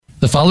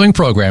The following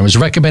program is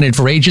recommended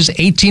for ages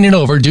 18 and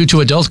over due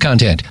to adult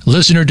content.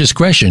 Listener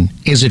discretion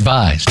is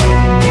advised.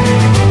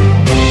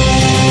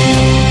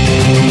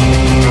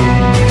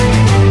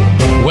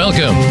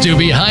 Welcome to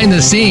Behind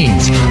the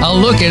Scenes, a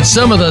look at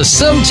some of the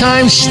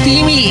sometimes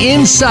steamy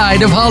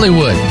inside of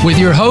Hollywood with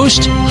your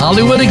host,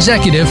 Hollywood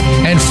executive,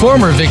 and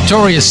former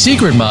Victoria's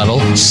Secret model,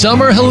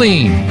 Summer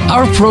Helene.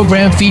 Our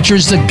program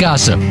features the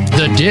gossip,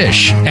 the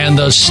dish, and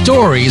the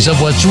stories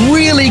of what's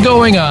really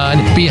going on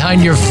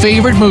behind your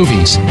favorite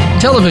movies,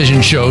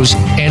 television shows,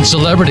 and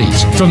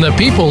celebrities from the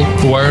people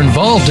who are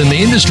involved in the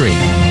industry.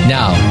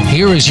 Now,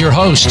 here is your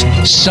host,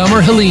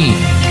 Summer Helene.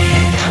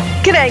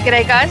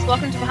 G'day guys,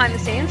 welcome to Behind the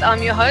Scenes.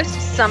 I'm your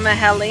host, Summer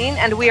Helene,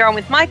 and we are on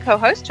with my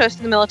co-host, Toast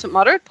of the Militant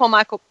Moderate, Paul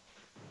Michael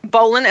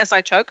Bolan, as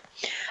I choke.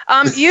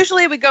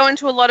 Usually we go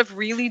into a lot of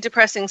really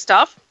depressing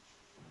stuff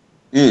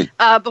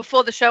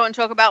before the show and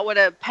talk about what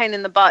a pain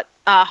in the butt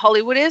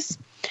Hollywood is.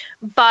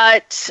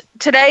 But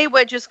today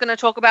we're just going to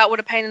talk about what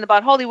a pain in the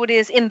butt Hollywood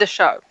is in the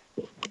show.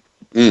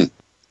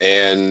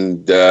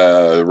 And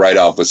right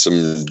off with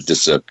some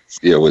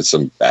with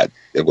some bad,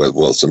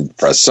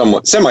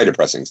 somewhat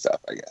semi-depressing stuff,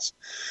 I guess.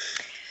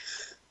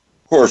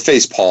 Or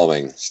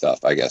face-palming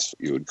stuff, I guess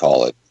you would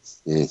call it.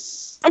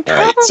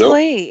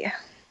 Probably. Right,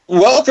 so,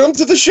 welcome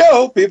to the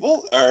show,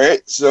 people. All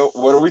right, so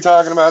what are we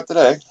talking about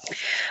today?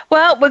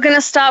 Well, we're going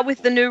to start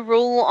with the new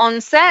rule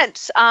on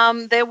set.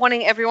 They're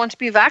wanting everyone to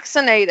be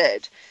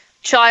vaccinated.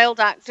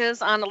 Child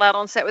actors aren't allowed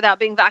on set without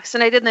being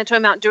vaccinated, and they're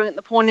talking about doing it in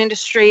the porn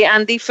industry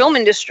and the film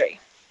industry.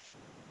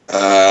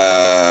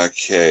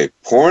 Okay,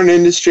 porn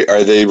industry,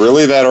 are they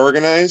really that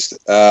organized?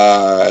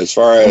 As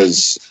far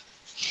as...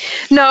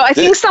 No, I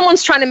think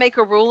someone's trying to make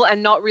a rule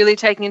and not really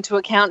taking into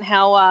account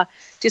how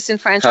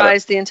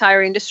disenfranchised the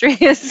entire industry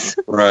is.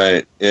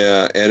 Right,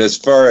 yeah. And as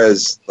far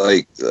as,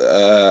 like,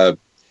 to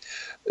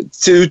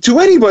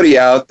anybody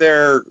out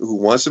there who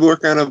wants to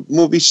work on a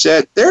movie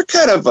set, they're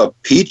kind of a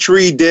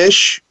petri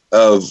dish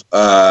of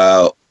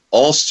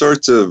all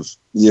sorts of,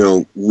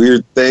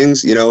 weird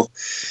things,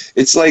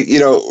 It's like,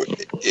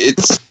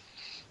 it's...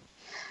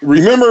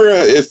 Remember,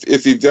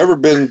 if you've ever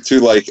been to,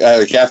 like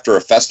after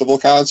a festival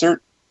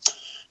concert,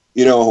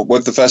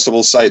 what the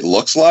festival site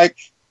looks like?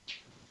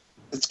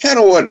 It's kind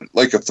of what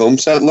like a film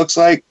set looks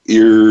like.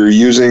 You're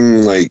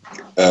using like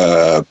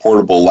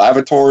portable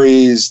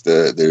lavatories.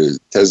 There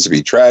tends to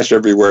be trash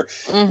everywhere.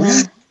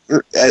 Mm-hmm.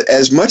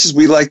 As much as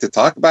we like to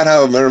talk about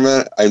how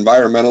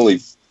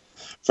environmentally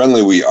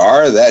friendly we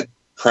are, that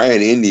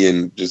crying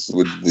Indian just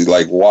would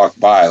like walk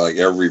by like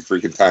every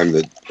freaking time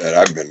that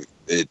I've been.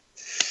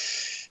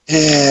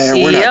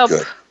 We're not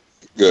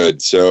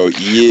good. So,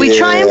 yeah. We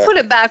try and put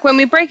it back. When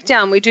we break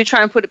down, we do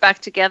try and put it back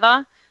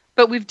together,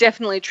 but we've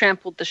definitely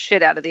trampled the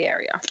shit out of the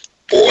area.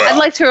 I'd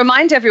like to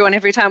remind everyone,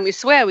 every time we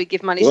swear, we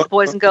give money to the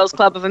Boys and Girls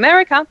Club of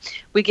America,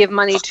 we give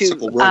money to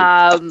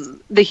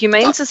the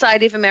Humane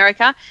Society of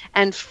America,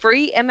 and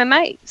free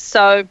MMA.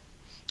 So,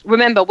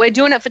 remember, we're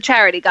doing it for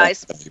charity,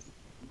 guys.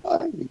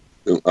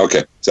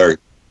 Okay, sorry.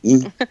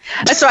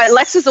 That's right.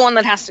 Lex is the one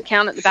that has to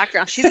count at the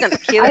background. She's going to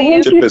kill you. I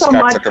hate you so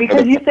much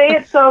because you say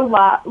it so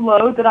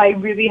low that I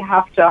really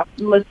have to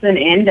listen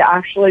in to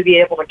actually be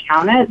able to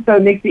count it. So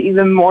it makes it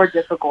even more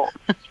difficult.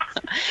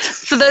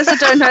 For those that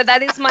don't know,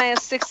 that is my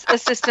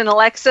assistant,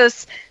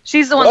 Alexis.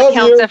 She's the one that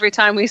counts every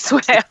time we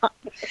swear.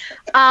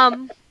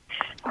 But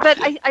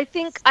I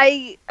think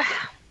I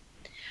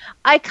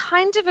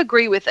kind of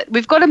agree with it.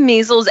 We've got a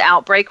measles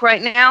outbreak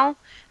right now,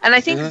 and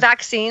I think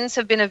vaccines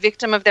have been a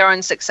victim of their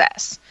own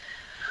success.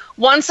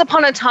 Once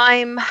upon a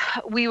time,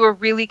 we were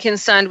really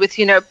concerned with,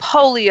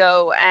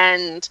 polio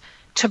and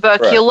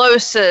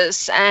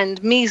tuberculosis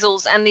and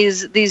measles and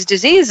these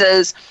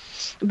diseases.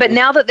 But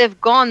now that they've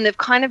kind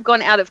of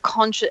gone out of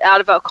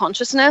our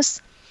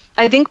consciousness.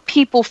 I think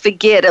people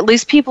forget, at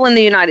least people in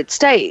the United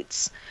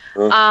States,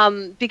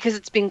 because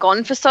it's been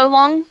gone for so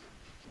long,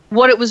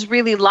 what it was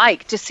really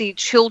like to see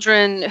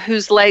children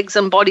whose legs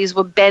and bodies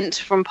were bent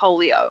from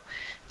polio,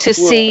 to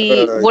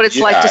see what it's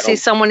like to see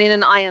someone in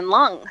an iron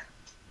lung.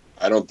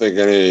 I don't think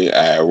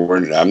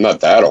I'm not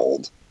that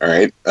old, all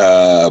right?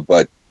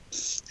 But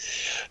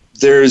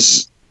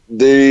there's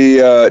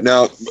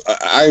now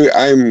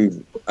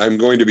I'm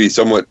going to be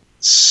somewhat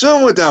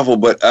doubtful,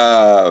 but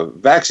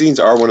vaccines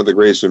are one of the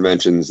greatest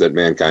inventions that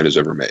mankind has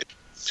ever made.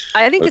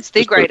 I think it's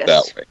the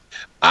greatest.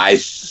 I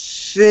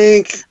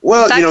think,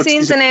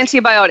 vaccines and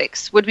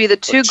antibiotics would be the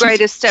two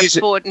greatest steps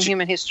forward in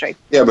human history.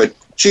 Yeah, but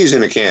cheese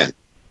in a can,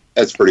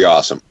 that's pretty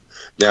awesome.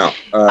 Now,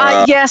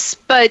 yes,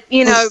 but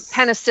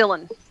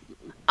penicillin.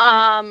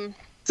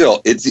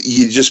 Still,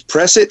 you just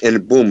press it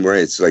and boom, right?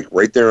 It's like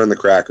right there on the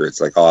cracker.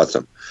 It's like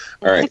awesome.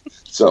 All right.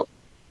 So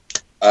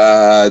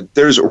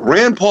there's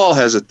Rand Paul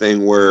has a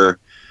thing where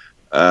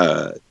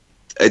I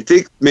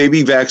think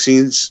maybe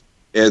vaccines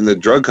and the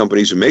drug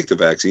companies who make the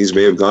vaccines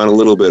may have gone a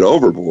little bit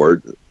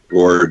overboard,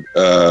 or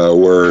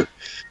where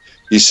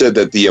he said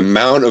that the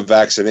amount of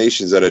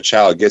vaccinations that a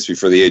child gets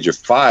before the age of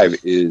 5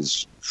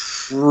 is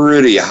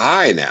pretty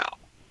high now.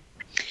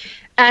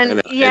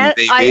 And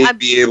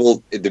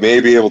they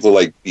may be able to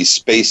like be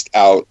spaced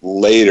out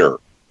later.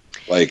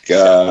 Like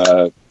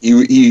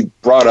he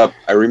brought up.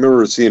 I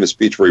remember seeing a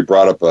speech where he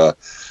brought up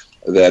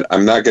that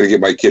I'm not going to get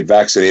my kid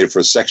vaccinated for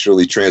a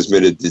sexually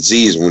transmitted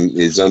disease when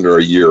he's under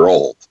a year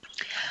old.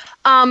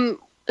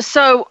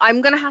 So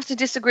I'm going to have to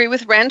disagree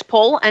with Rand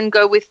Paul and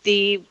go with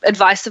the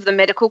advice of the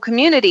medical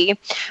community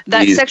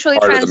that He's sexually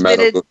part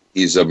transmitted.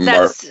 He's a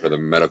mark for the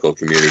medical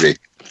community.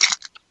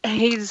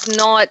 He's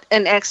not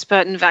an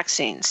expert in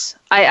vaccines.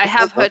 I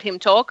have heard him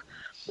talk,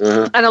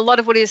 and a lot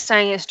of what he's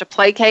saying is to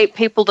placate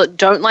people that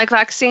don't like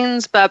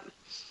vaccines. But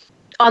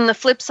on the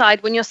flip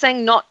side, when you're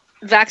saying not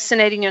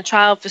vaccinating your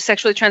child for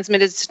sexually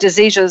transmitted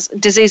diseases,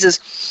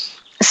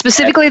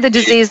 specifically the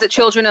disease that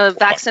children are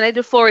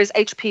vaccinated for is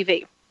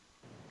HPV,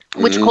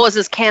 which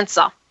causes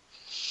cancer.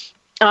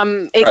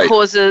 It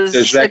causes...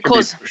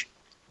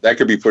 That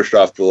could be pushed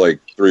off to like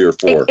 3 or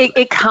 4.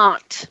 It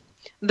can't.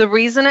 The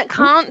reason it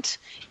can't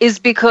is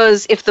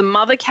because if the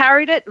mother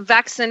carried it,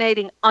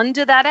 vaccinating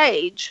under that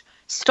age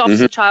stops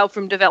the child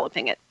from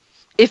developing it.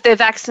 If they're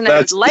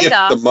vaccinated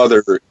later... If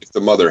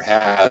the mother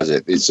has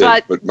it.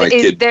 But my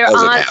kid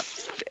doesn't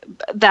have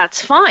it.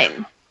 That's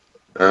fine.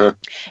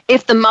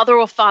 If the mother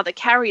or father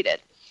carried it.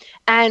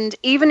 And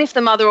even if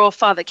the mother or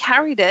father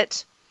carried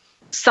it,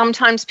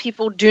 sometimes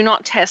people do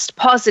not test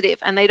positive,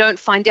 and they don't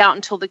find out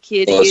until the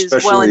kid is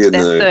well into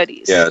their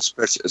 30s. Yeah,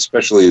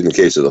 especially in the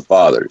case of the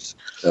fathers,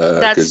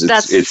 because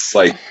it's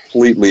like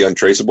completely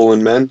untraceable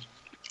in men.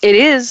 It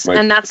is,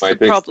 and that's the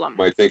problem.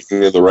 Am I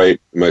thinking of the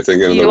right?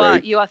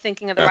 You are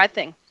thinking of the right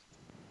thing.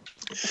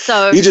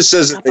 So he just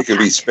says that they can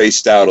be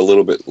spaced out a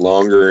little bit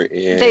longer,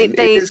 and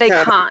they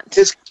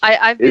can't.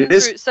 I've been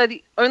through. So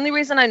the only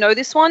reason I know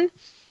this one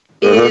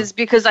is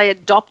because I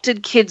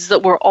adopted kids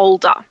that were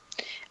older.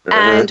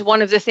 And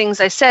one of the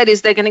things I said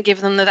is they're going to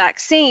give them the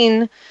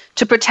vaccine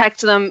to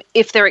protect them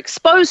if they're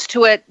exposed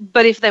to it.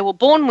 But if they were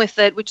born with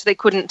it, which they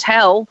couldn't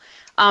tell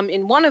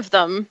in one of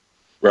them,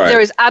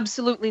 there is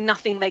absolutely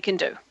nothing they can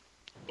do.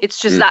 It's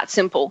just that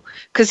simple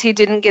because he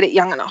didn't get it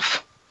young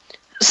enough.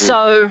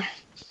 So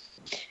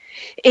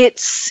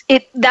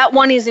that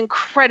one is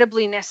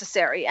incredibly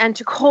necessary. And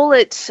to call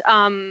it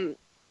a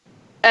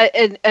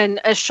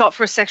shot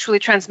for a sexually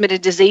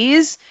transmitted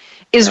disease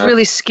is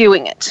really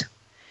skewing it.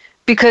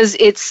 Because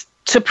it's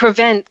to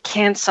prevent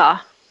cancer.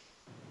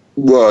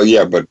 Well,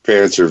 yeah, but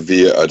cancer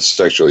via a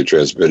sexually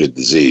transmitted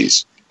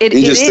disease.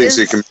 He just thinks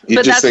it can.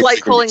 But that's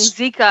like calling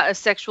Zika a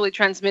sexually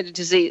transmitted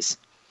disease.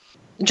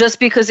 Just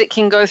because it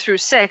can go through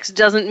sex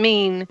doesn't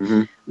mean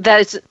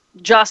that it's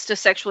just a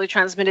sexually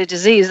transmitted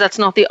disease. That's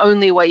not the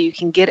only way you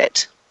can get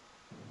it.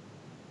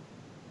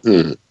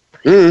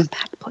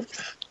 Back,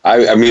 please.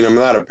 I mean, I'm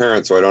not a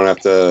parent, so I don't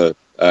have to.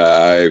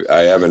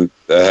 I haven't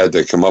had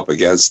to come up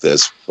against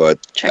this, but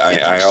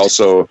I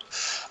was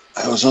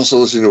also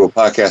listening to a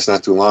podcast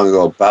not too long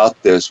ago about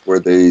this, where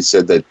they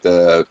said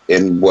that,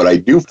 and what I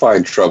do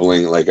find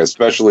troubling, like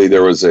especially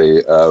there was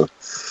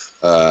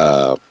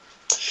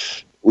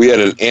we had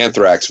an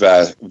anthrax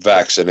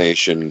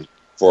vaccination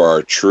for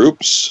our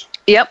troops.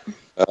 Yep.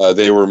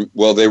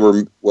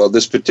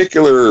 This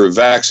particular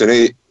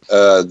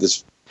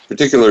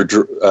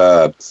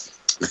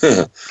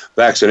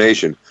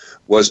vaccination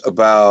was a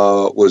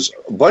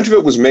bunch of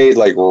it was made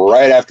like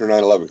right after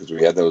 9/11 because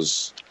we had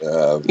those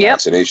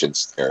vaccination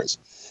scares,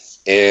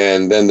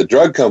 and then the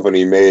drug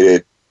company made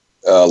it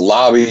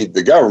lobbied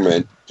the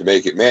government to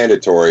make it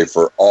mandatory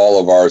for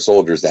all of our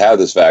soldiers to have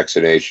this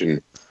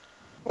vaccination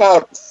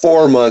about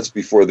 4 months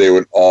before they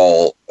would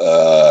all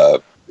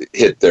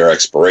hit their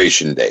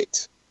expiration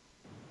date.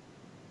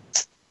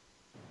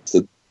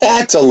 So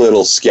that's a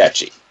little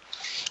sketchy.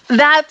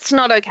 That's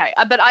not okay,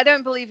 but I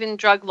don't believe in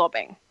drug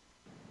lobbying.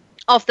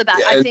 Off the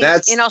bat, I think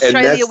in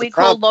Australia we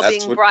call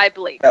lobbying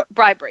bribery.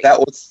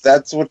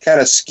 That's what kind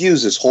of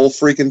skews this whole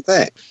freaking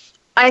thing.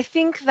 I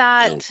think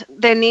that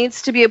there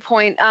needs to be a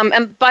point.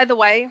 And by the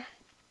way,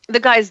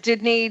 the guys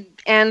did need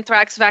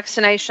anthrax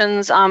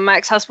vaccinations. My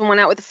ex-husband went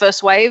out with the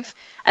first wave,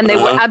 and they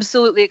were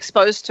absolutely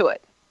exposed to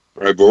it.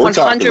 Right, but we're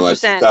talking like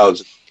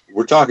 2000.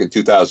 We're talking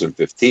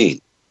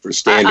 2015 for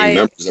standing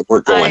members that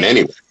weren't going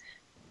anywhere.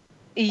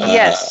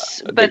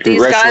 Yes, but the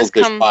these guys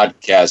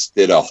podcast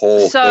did a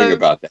whole thing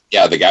about that.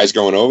 Yeah, the guys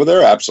going over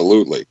there,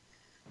 absolutely.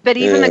 But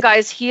even the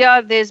guys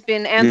here, there's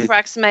been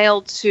anthrax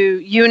mailed to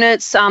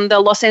units. The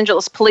Los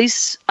Angeles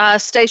police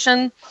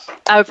station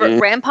over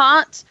at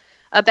Rampart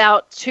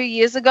about 2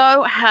 years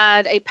ago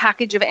had a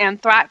package with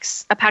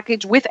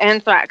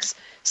anthrax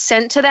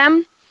sent to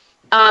them.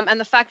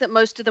 And the fact that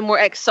most of them were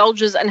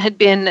ex-soldiers and had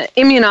been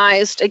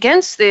immunized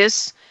against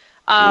this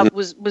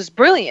was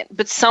brilliant.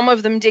 But some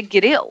of them did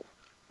get ill.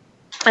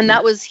 And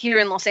that was here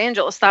in Los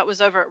Angeles. That was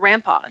over at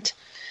Rampart,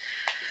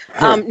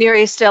 near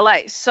East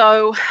LA.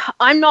 So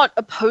I'm not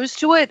opposed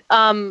to it.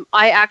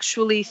 I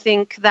actually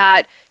think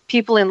that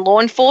people in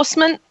law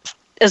enforcement,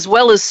 as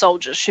well as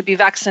soldiers, should be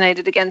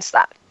vaccinated against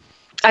that.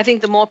 I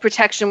think the more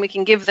protection we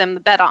can give them,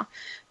 the better.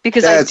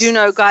 Because I do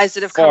know guys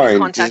that have come in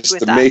contact with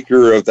that. The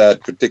maker of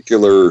that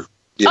particular,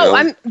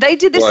 they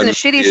did this in a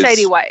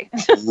shady way.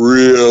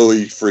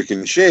 Really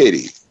freaking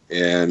shady.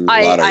 And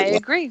I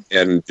agree.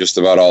 And just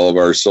about all of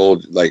our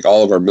soldiers, like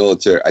all of our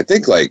military, I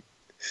think like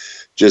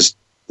just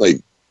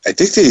like, I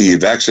think they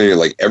vaccinated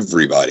like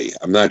everybody.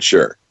 I'm not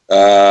sure.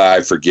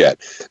 I forget.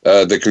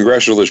 The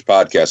Congressionalish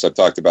podcast, I've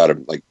talked about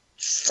it like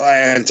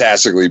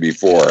fantastically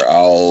before.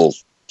 I'll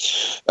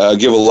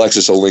give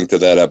Alexis a link to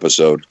that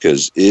episode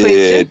because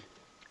it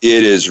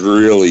is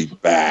really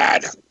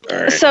bad. All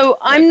right. So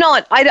I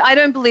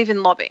don't believe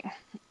in lobbying,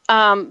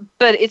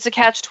 but it's a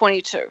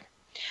catch-22.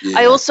 Yeah.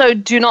 I also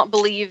do not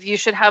believe you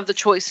should have the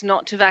choice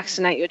not to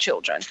vaccinate your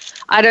children.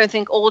 I don't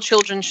think all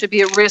children should be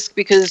at risk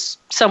because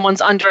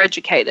someone's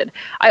undereducated.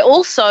 I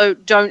also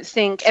don't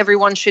think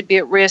everyone should be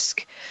at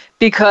risk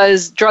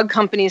because drug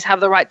companies have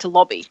the right to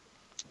lobby.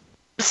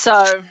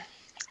 So,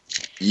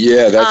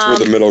 yeah, that's where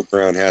the middle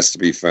ground has to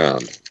be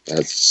found.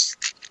 That's,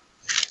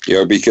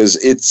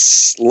 because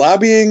it's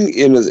lobbying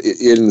in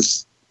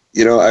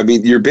I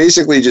mean, you're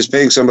basically just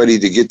paying somebody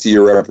to get to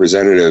your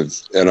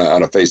representative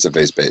on a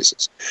face-to-face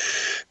basis.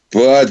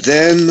 But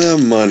then the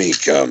money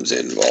comes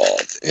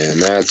involved,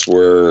 and that's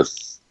where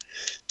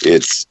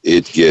it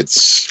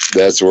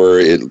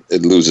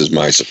loses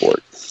my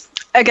support.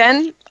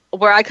 Again,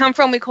 where I come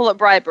from, we call it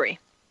bribery.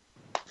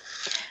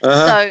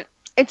 So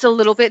it's a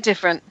little bit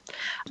different.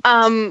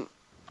 I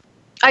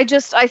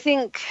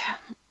think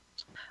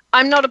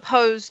I'm not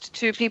opposed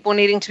to people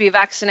needing to be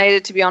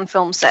vaccinated to be on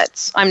film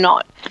sets. I'm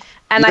not.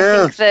 And I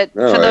think that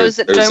for those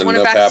that don't want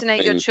to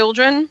vaccinate your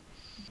children,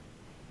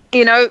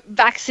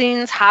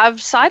 vaccines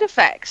have side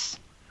effects.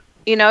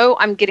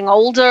 I'm getting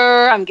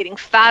older, I'm getting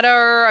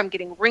fatter, I'm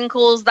getting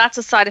wrinkles. That's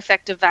a side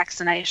effect of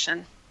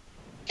vaccination.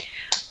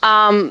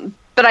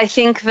 But I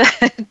think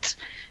that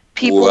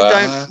people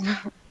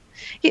don't...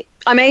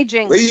 I'm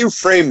aging. The way you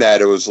frame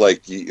that, it was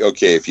like,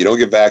 okay, if you don't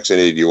get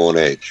vaccinated, you won't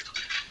age.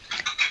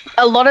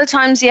 A lot of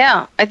times,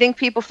 yeah. I think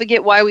people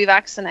forget why we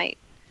vaccinate.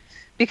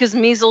 Because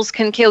measles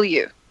can kill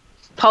you.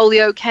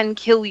 Polio can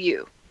kill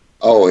you.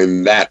 Oh,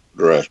 in that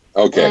direction.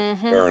 Okay,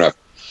 fair enough.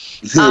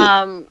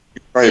 You're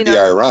trying to be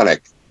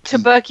ironic.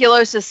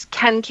 Tuberculosis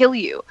can kill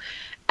you.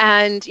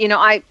 And,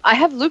 I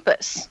have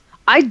lupus.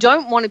 I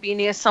don't want to be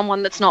near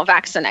someone that's not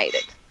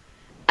vaccinated.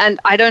 And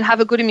I don't have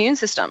a good immune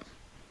system.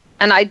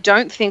 And I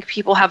don't think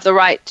people have the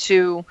right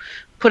to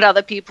put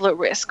other people at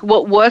risk.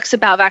 What works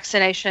about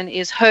vaccination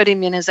is herd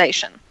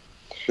immunization.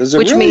 Does it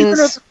really hurt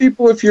other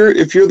people if you're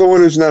the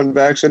one who's not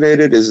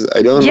vaccinated?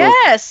 I don't know.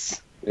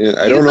 Yes.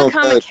 I don't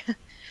know.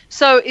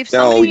 So if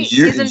somebody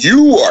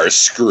you are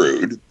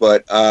screwed,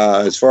 but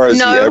as far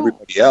as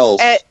everybody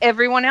else,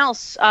 everyone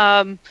else,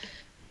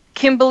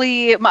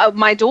 Kimberly,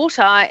 my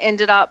daughter,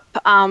 ended up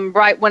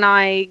right when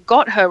I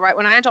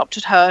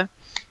adopted her.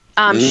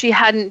 She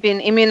hadn't been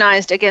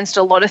immunized against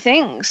a lot of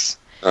things,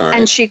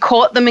 and she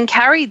caught them and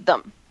carried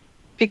them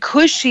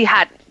because she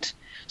hadn't.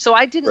 So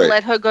I didn't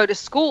let her go to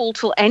school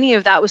till any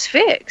of that was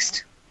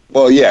fixed.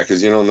 Well, yeah,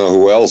 because you don't know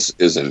who else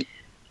isn't.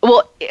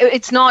 Well,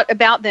 it's not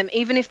about them.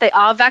 Even if they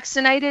are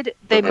vaccinated,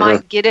 they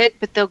might get it,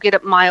 but they'll get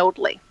it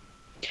mildly.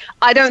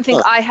 I don't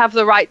think I have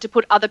the right to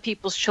put other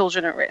people's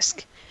children at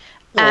risk.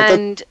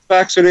 And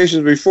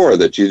vaccinations before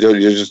that you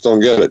just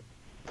don't get it.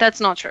 That's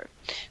not true.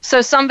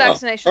 So some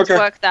vaccinations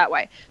work that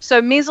way.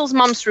 So measles,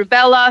 mumps,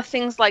 rubella,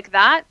 things like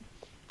that,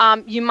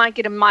 you might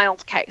get a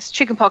mild case.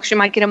 Chickenpox, you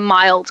might get a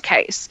mild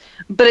case,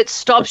 but it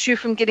stops you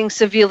from getting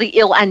severely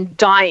ill and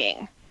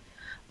dying.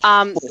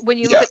 When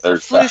you look at the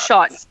flu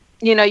shot,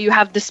 you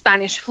have the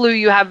Spanish flu,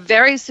 you have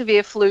very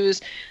severe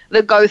flus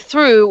that go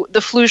through. The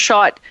flu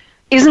shot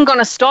isn't going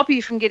to stop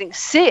you from getting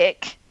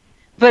sick,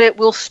 but it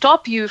will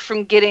stop you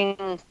from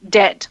getting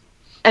dead.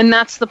 And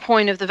that's the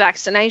point of the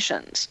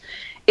vaccinations.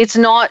 It's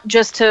not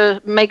just to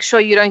make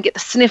sure you don't get the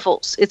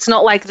sniffles. It's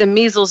not like the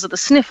measles or the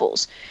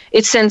sniffles.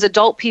 It sends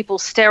adult people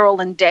sterile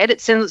and dead. It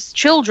sends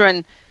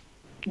children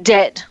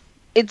dead.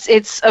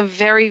 It's a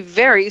very,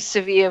 very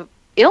severe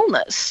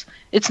illness.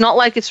 It's not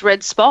like it's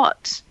red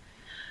spots.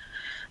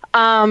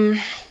 And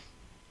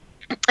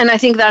I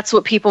think that's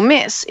what people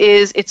miss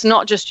is it's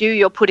not just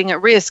you're putting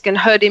at risk. And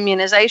herd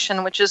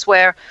immunization, which is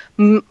where,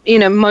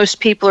 most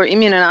people are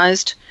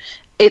immunized,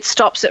 it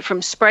stops it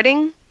from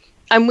spreading.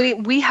 And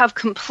we have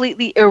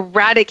completely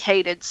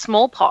eradicated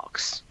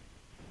smallpox.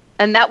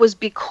 And that was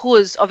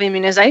because of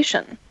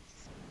immunization.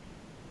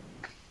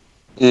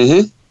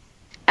 Mm-hmm.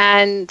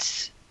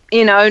 And,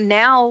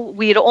 now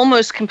we had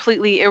almost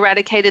completely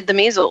eradicated the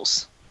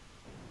measles.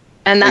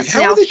 And that's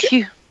now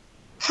huge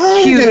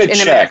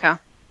in America.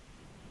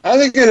 How are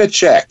they going to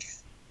check?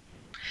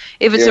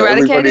 If it's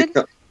eradicated?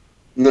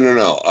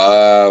 No.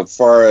 As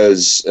far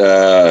as,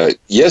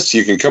 yes,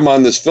 you can come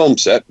on this film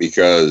set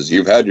because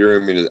you've had your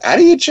immunization. How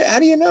do you check? How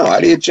do you know? How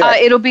do you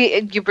check? It'll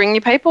be, you bring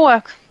your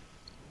paperwork.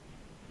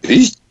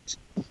 I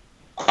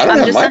don't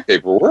have my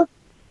paperwork.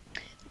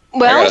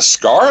 Well, I got a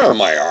scar on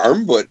my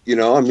arm, but, my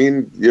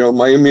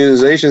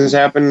immunizations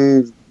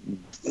happen.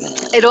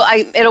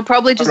 It'll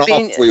probably just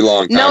be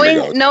knowing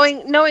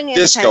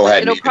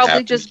it'll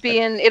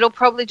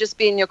probably just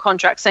be in your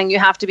contract saying you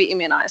have to be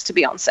immunized to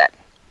be on set.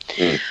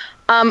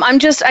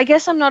 I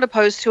guess I'm not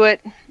opposed to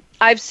it.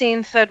 I've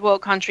seen third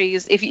world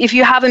countries. If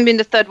you haven't been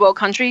to third world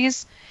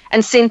countries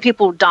and seen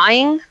people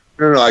dying.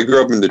 No, I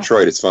grew up in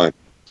Detroit. It's fine.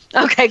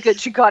 Okay,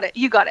 good. You got it.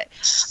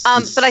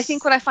 But I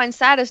think what I find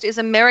saddest is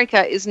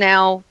America is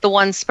now the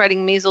one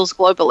spreading measles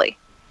globally.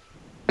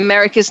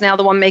 America is now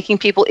the one making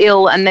people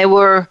ill, and they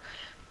were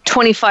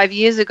 25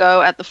 years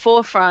ago at the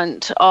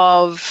forefront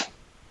of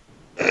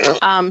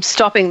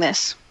stopping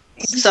this.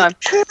 So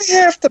you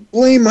have to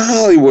blame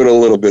Hollywood a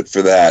little bit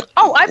for that.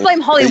 Oh, I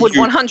blame Hollywood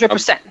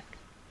 100%. I'm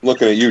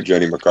looking at you,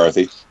 Jenny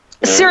McCarthy.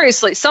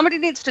 Seriously, somebody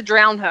needs to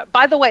drown her.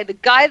 By the way, the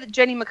guy that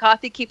Jenny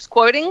McCarthy keeps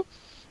quoting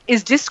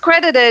is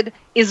discredited,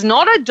 is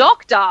not a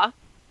doctor,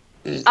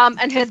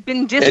 and has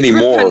been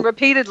disproven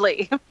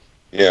repeatedly.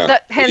 Yeah.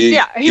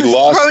 He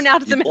was thrown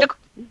out of the medical.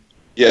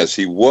 Yes,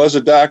 he was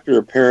a doctor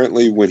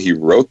apparently when he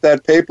wrote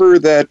that paper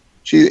that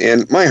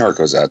and my heart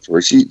goes out to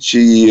her.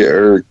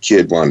 Her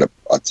kid wound up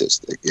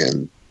autistic,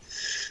 and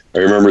I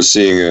remember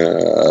seeing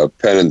it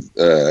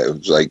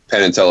was like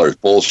Penn and Teller's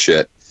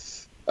bullshit.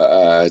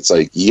 It's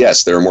like,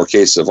 yes, there are more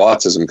cases of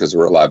autism because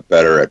we're a lot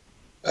better at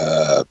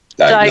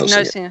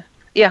diagnosing it.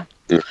 Yeah.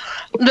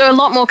 There are a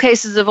lot more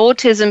cases of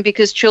autism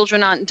because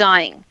children aren't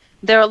dying.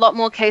 There are a lot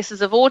more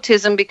cases of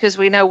autism because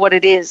we know what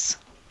it is.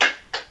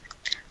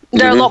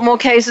 There are a lot more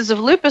cases of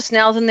lupus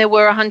now than there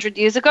were 100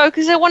 years ago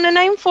because they want a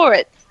name for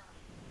it.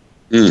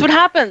 That's what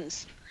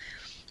happens.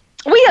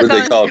 What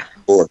they called it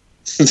before?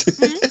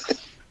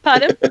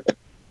 Pardon?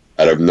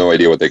 I have no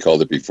idea what they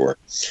called it before.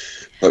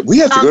 But we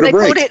have to go to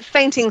break. They called it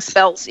fainting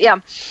spells, yeah.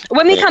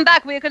 When we come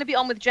back, we are going to be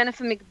on with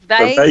Jennifer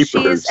McVeigh.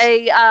 She is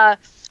a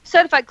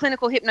certified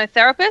clinical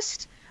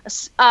hypnotherapist.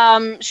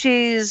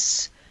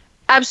 She's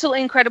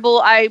absolutely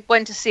incredible. I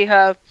went to see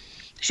her.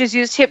 She's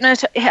used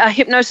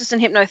hypnosis and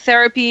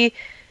hypnotherapy.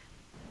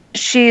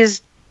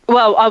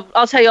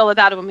 I'll tell you all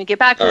about it when we get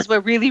back because we're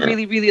really,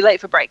 really, really late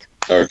for break.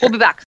 Okay. We'll be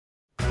back.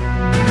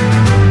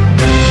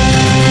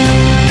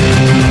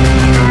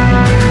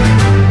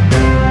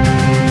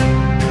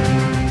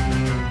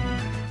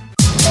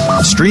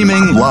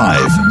 Streaming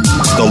live,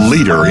 the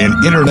leader in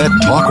Internet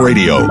talk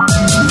radio,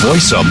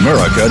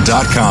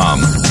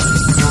 VoiceAmerica.com.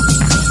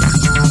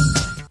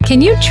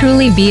 Can you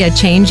truly be a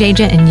change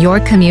agent in your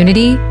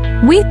community?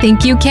 We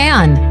think you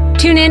can.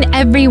 Tune in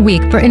every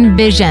week for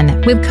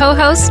Envision with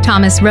co-hosts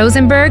Thomas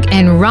Rosenberg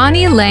and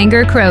Ronnie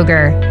Langer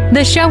Kroger.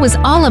 The show is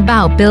all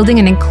about building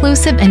an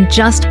inclusive and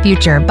just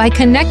future by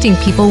connecting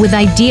people with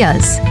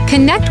ideas.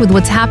 Connect with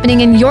what's happening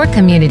in your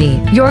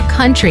community, your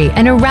country,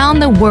 and around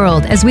the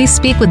world as we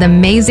speak with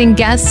amazing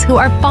guests who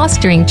are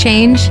fostering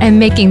change and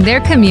making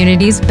their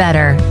communities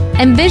better.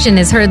 Envision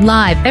is heard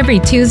live every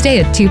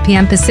Tuesday at 2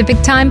 p.m.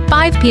 Pacific Time,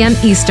 5 p.m.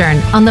 Eastern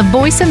on the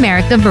Voice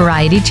America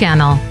Variety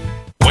Channel.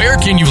 Where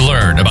can you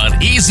learn about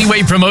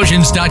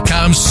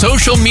EasyWayPromotions.com's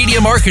social media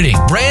marketing,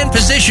 brand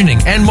positioning,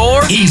 and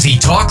more? Easy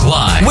Talk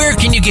Live. Where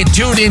can you get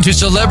tuned into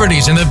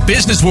celebrities in the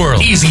business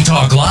world? Easy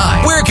Talk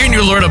Live. Where can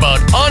you learn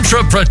about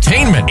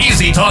entrepreneur-tainment?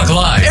 Easy Talk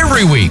Live.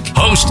 Every week,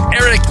 host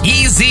Eric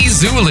E.Z.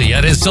 Zuli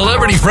and his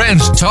celebrity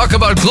friends talk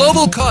about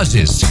global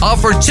causes,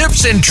 offer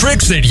tips and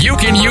tricks that you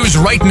can use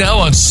right now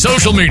on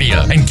social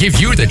media, and give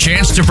you the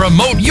chance to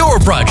promote your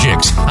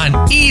projects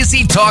on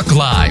Easy Talk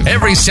Live.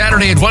 Every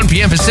Saturday at 1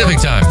 p.m. Pacific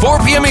Time, 4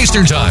 p.m.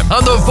 Eastern Time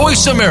on the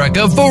Voice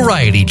America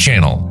Variety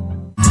Channel.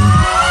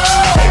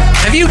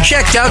 Have you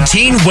checked out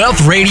Teen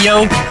Wealth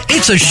Radio?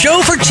 It's a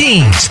show for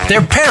teens,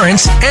 their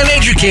parents, and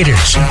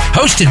educators.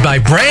 Hosted by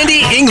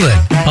Brandy England.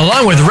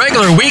 Along with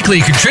regular weekly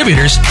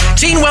contributors,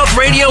 Teen Wealth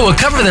Radio will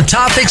cover the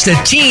topics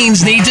that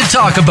teens need to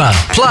talk about.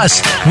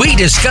 Plus, we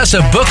discuss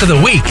a book of the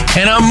week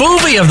and a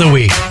movie of the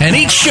week. And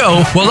each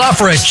show will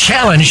offer a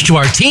challenge to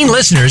our teen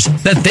listeners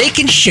that they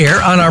can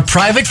share on our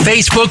private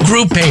Facebook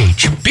group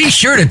page. Be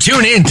sure to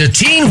tune in to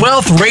Teen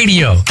Wealth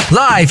Radio.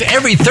 Live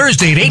every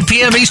Thursday at 8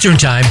 p.m. Eastern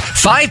Time,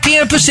 5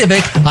 p.m.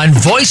 Pacific on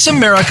Voice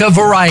America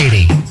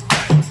Variety.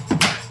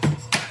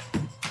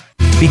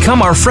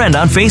 Become our friend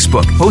on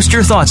Facebook. Post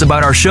your thoughts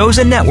about our shows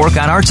and network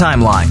on our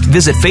timeline.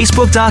 Visit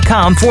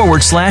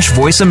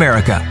Facebook.com/Voice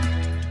America.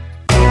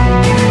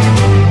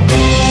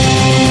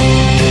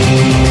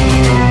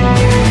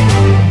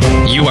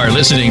 You are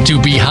listening to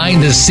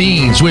Behind the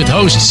Scenes with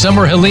host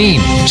Summer Helene.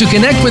 To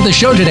connect with the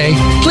show today,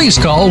 please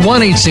call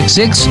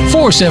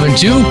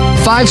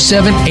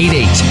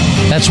 1-866-472-5788.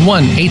 That's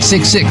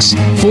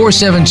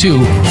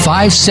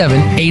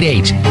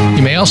 1-866-472-5788.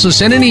 You may also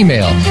send an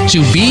email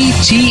to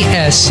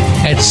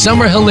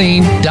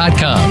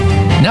bts@summerhelene.com.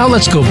 Now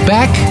let's go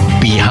back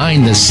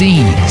behind the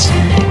scenes.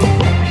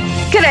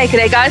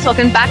 G'day guys,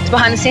 welcome back to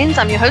Behind the Scenes.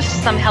 I'm your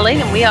host, Summer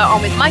Helene, and we are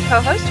on with my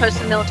co-host, host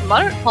of the Militant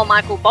Moderate, Paul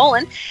Michael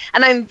Boland.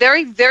 And I'm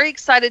very, very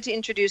excited to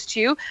introduce to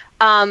you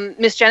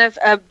Miss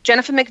Jennifer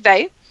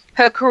McVeigh.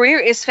 Her career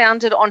is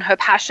founded on her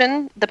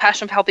passion, the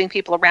passion for helping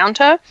people around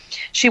her.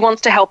 She wants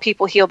to help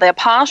people heal their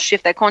past,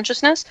 shift their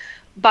consciousness.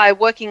 By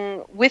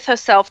working with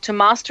herself to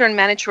master and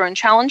manage her own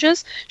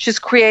challenges, she's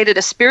created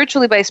a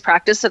spiritually based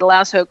practice that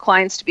allows her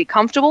clients to be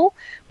comfortable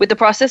with the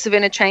process of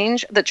inner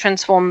change that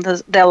transforms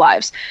their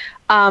lives.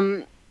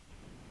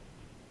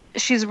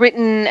 She's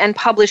written and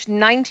published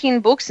 19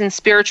 books in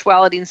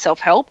spirituality and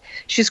self-help.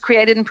 She's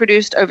created and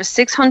produced over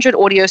 600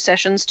 audio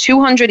sessions,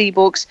 200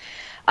 ebooks,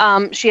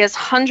 She has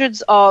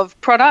hundreds of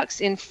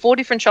products in 4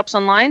 different shops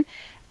online.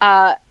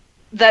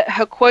 That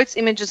her quotes,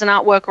 images, and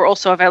artwork are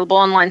also available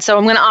online. So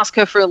I'm going to ask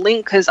her for a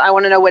link because I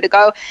want to know where to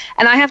go.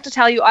 And I have to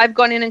tell you, I've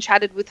gone in and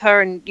chatted with her,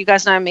 and you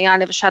guys know me, I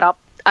never shut up.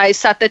 I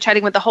sat there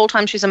chatting with the whole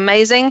time. She's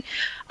amazing.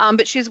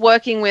 But she's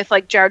working with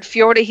like Jared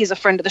Fiordi. He's a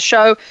friend of the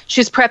show.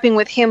 She's prepping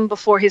with him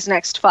before his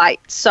next fight.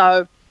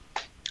 So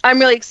I'm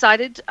really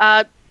excited.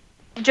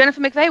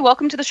 Jennifer McVeigh,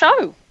 welcome to the show.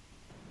 Oh,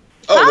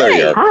 Hi. there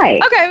you are. Hi.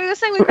 Okay, we were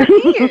saying we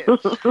couldn't hear you.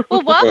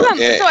 Well, welcome.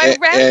 So I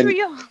ran through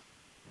your...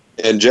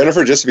 And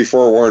Jennifer, just to be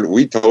forewarned,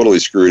 we totally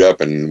screwed up,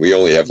 and we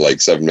only have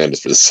like 7 minutes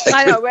for the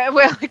segment. I know, we're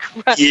like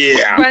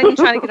running and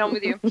trying to get on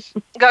with you.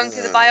 Going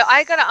through the bio,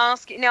 I got to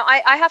ask you, now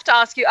I have to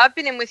ask you, I've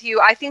been in with you,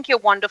 I think you're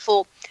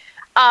wonderful.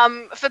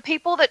 For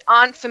people that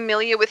aren't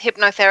familiar with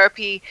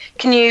hypnotherapy,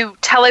 can you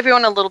tell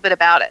everyone a little bit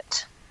about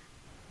it?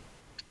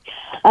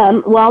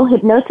 Well,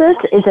 hypnosis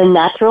is a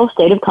natural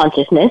state of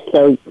consciousness,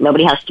 so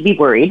nobody has to be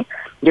worried.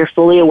 You're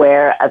fully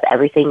aware of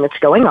everything that's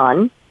going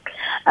on.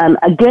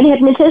 A good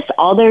hypnotist,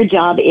 all their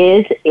job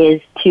is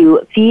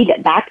to feed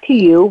back to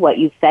you what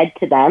you've fed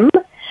to them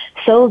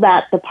so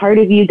that the part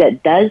of you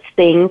that does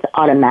things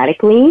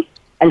automatically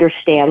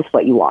understands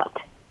what you want.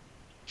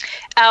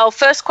 Our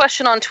first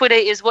question on Twitter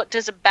is, what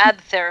does a bad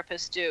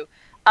therapist do?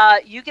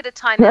 You get a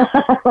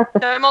timeout.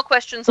 No more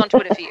questions on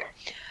Twitter for you.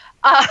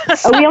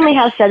 We only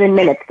have 7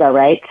 minutes, though,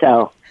 right?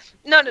 So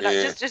No,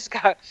 just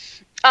go.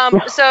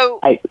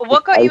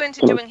 What got you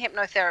into doing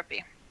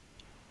hypnotherapy?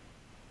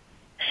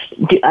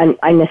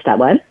 I missed that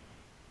one.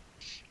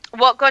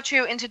 What got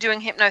you into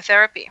doing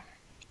hypnotherapy?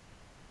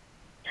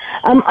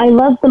 I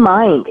love the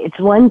mind. It's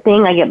one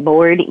thing I get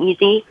bored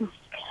easy,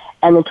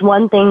 and it's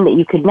one thing that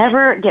you could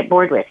never get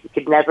bored with. You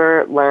could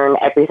never learn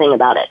everything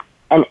about it.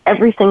 And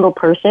every single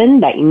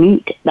person that you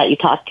meet, that you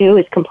talk to,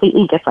 is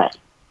completely different.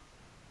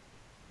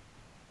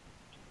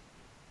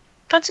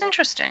 That's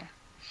interesting.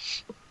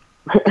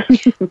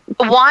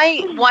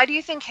 Why do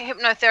you think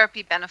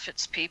hypnotherapy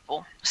benefits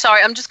people?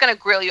 Sorry, I'm just going to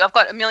grill you. I've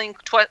got a million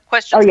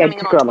questions coming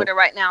in on Twitter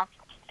right now.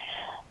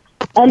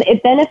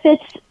 It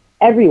benefits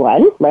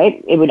everyone,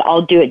 right? It would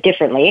all do it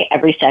differently,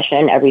 every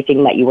session,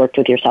 everything that you worked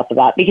with yourself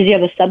about, because you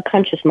have a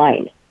subconscious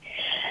mind.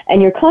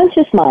 And your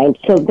conscious mind,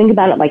 so think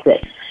about it like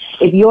this.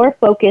 If you're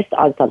focused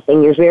on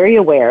something, you're very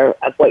aware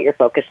of what you're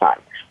focused on.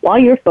 While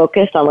you're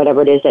focused on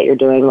whatever it is that you're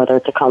doing, whether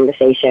it's a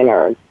conversation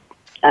or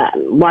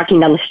walking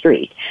down the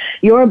street,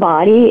 your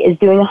body is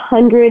doing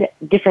 100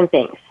 different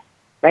things,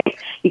 right?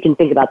 You can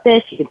think about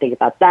this, you can think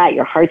about that,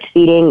 your heart's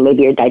beating,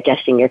 maybe you're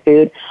digesting your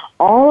food.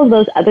 All of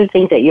those other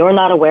things that you're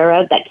not aware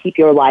of that keep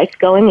your life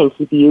going and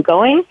keep you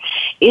going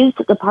is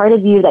the part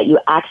of you that you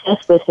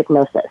access with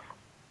hypnosis.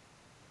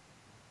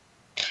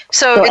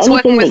 So it's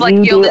working with like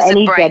your lizard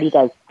brain. Anybody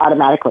does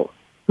automatically.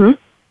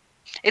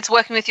 It's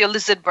working with your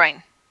lizard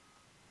brain.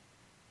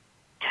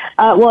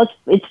 Well,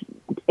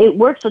 it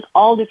works with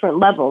all different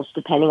levels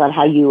depending on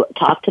how you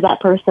talk to that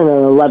person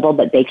and the level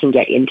that they can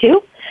get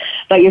into.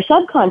 But your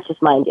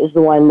subconscious mind is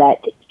the one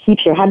that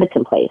keeps your habits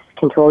in place,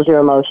 controls your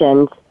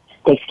emotions,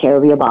 takes care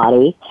of your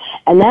body.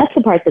 And that's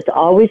the part that's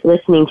always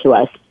listening to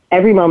us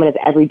every moment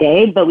of every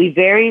day, but we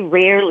very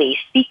rarely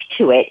speak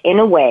to it in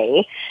a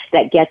way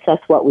that gets us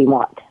what we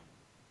want.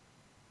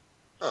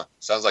 Huh,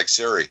 sounds like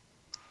Siri.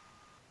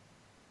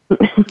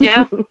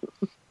 Yeah.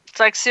 It's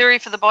like Siri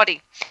for the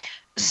body.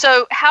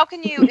 So how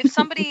can you, if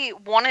somebody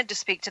wanted to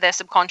speak to their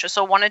subconscious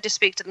or wanted to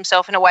speak to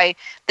themselves in a way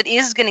that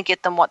is going to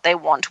get them what they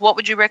want, what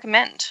would you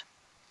recommend?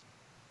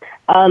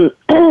 To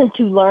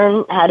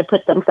learn how to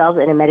put themselves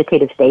in a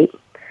meditative state.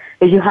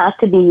 Because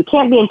you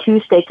can't be in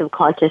 2 states of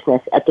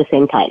consciousness at the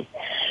same time.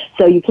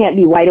 So you can't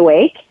be wide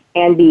awake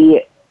and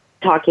be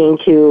talking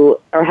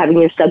to or having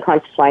your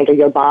subconscious mind or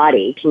your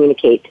body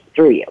communicate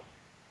through you,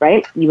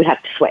 right? You would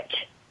have to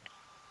switch.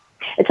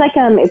 It's like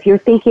if you're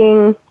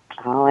thinking,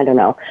 I don't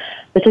know.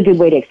 That's a good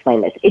way to explain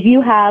this. If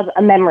you have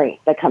a memory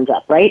that comes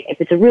up, right? If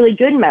it's a really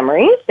good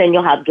memory, then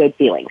you'll have good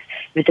feelings.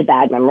 If it's a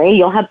bad memory,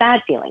 you'll have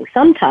bad feelings.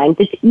 Sometimes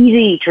it's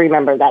easy to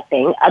remember that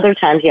thing. Other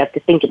times you have to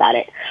think about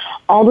it.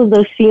 All of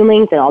those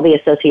feelings and all the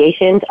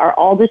associations are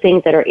all the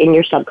things that are in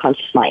your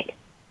subconscious mind.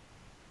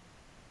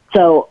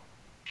 So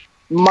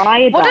my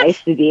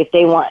advice would be if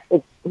they want...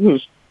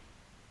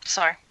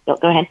 Sorry. No,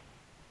 go ahead.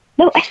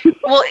 No.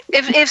 Well,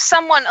 if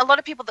someone, a lot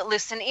of people that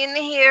listen in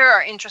here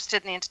are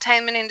interested in the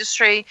entertainment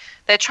industry,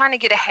 they're trying to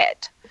get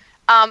ahead.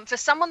 For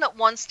someone that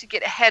wants to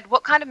get ahead,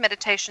 what kind of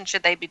meditation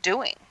should they be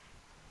doing?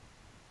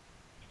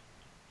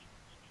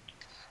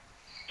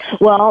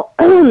 Well,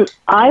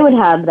 I would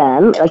have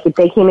them, like if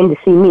they came in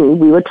to see me,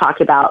 we would talk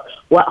about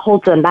what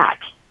holds them back.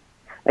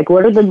 Like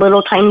what are the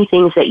little tiny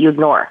things that you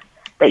ignore,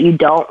 that you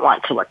don't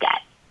want to look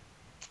at?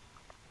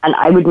 And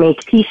I would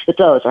make peace with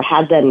those or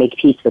have them make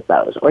peace with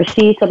those or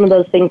see some of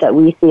those things that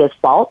we see as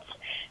faults.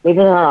 Maybe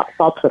they're not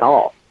faults at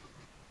all.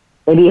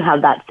 Maybe you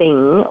have that thing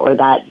or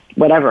that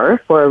whatever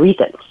for a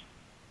reason.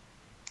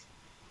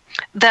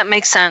 That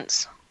makes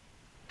sense.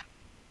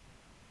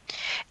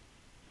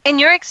 In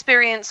your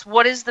experience,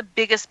 what is the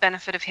biggest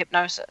benefit of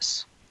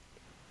hypnosis?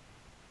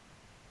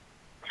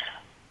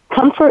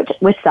 Comfort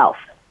with self.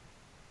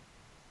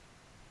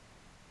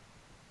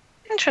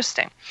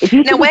 Interesting.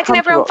 Now, where can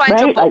everyone find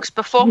your books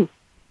before?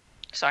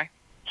 Sorry.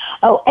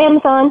 Oh,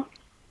 Amazon.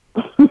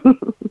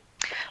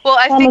 Well,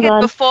 I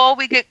figured before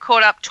we get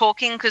caught up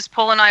talking, because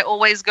Paul and I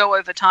always go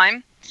over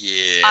time.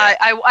 Yeah.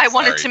 I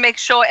wanted to make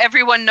sure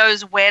everyone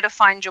knows where to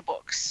find your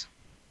books.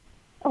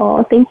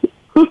 Oh, thank you.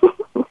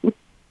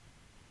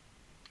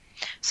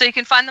 So you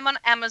can find them on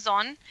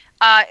Amazon.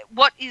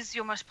 What is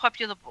your most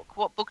popular book?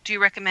 What book do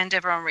you recommend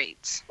everyone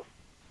reads?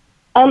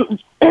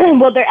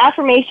 Well, they're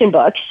affirmation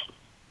books.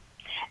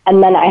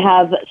 And then I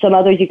have some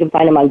others. You can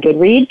find them on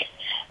Goodreads.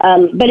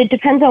 But it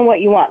depends on what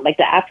you want. Like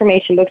the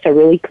affirmation books are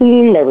really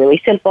clean. They're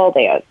really simple.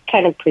 They are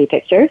kind of pretty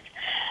pictures.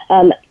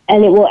 And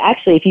it will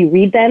actually, if you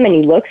read them and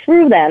you look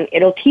through them,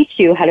 it'll teach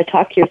you how to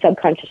talk to your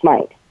subconscious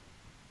mind.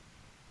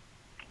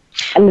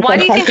 And the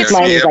subconscious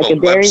mind is like a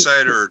very...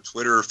 website or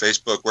Twitter or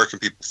Facebook, where can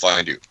people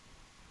find you?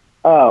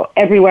 Oh,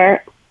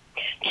 everywhere.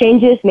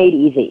 Changes Made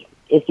Easy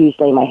is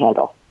usually my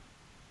handle.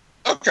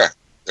 Okay.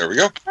 There we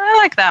go. I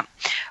like that.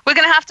 We're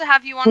going to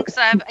have you on because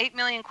I have 8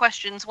 million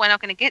questions we're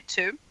not going to get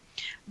to.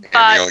 And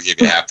we only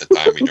gave you half the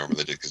time we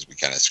normally did because we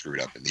kind of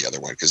screwed up in the other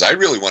one. Because I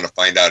really want to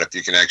find out if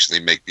you can actually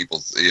make people,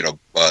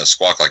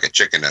 squawk like a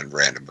chicken at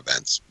random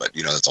events. But,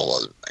 that's a whole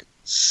other thing.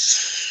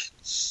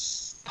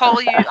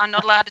 Paul, you are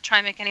not allowed to try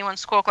and make anyone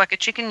squawk like a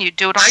chicken. You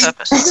do it on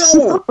purpose.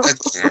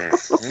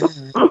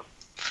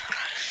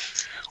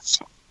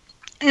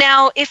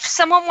 Now, if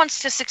someone wants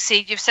to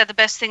succeed, you've said the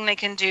best thing they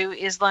can do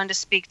is learn to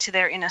speak to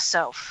their inner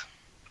self.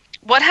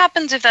 What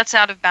happens if that's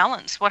out of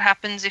balance? What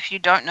happens if you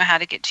don't know how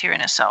to get to your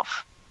inner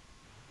self?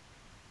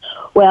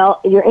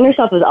 Well, your inner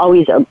self is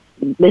always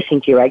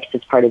listening to you, right, because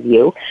it's part of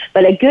you.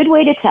 But a good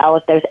way to tell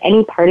if there's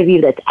any part of you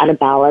that's out of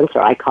balance,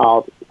 or I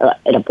call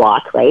it a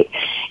block, right,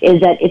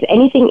 is that if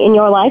anything in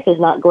your life is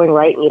not going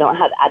right and you don't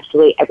have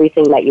absolutely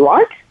everything that you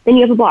want, then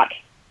you have a block.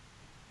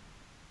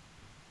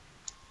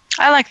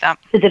 I like that.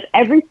 Because if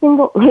every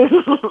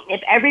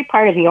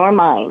part of your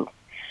mind,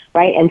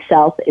 right, and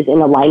self is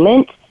in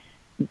alignment,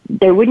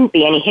 there wouldn't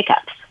be any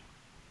hiccups.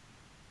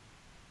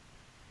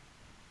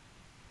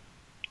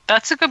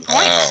 That's a good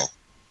point. Wow.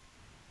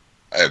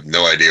 I have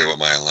no idea what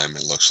my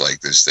alignment looks like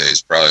these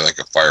days. Probably like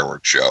a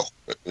fireworks show.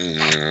 But,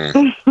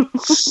 And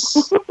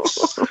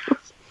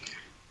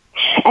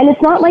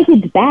it's not like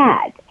it's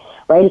bad,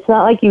 right? It's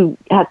not like you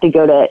have to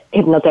go to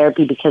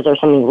hypnotherapy because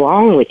there's something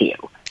wrong with you,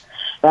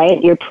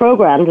 right? You're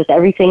programmed with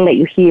everything that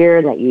you hear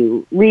and that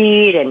you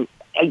read and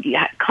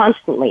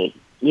constantly,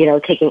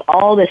 taking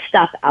all this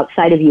stuff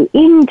outside of you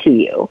into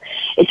you.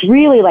 It's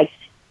really like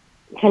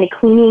kind of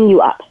cleaning you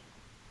up.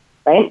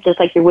 Right? Just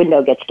like your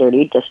window gets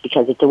dirty just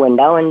because it's a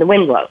window and the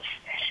wind blows.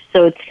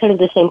 So it's kind of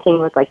the same thing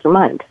with like your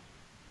mind.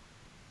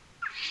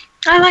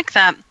 I like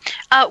that.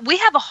 We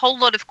have a whole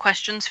lot of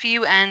questions for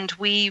you and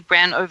we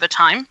ran over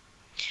time.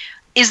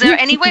 Is there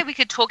any way we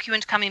could talk you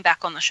into coming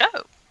back on the show?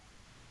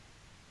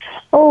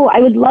 Oh, I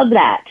would love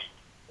that.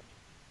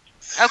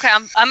 Okay,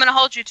 I'm going to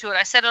hold you to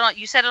it.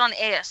 You said it on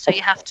air, so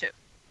you have to.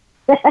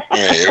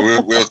 Yeah,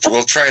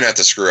 we'll try not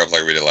to screw up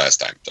like we did last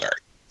time. Sorry.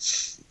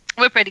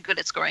 We're pretty good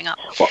at screwing up.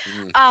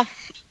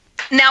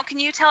 Now, can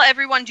you tell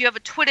everyone, do you have a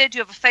Twitter, do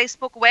you have a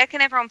Facebook? Where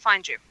can everyone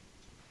find you?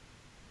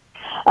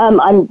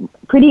 I'm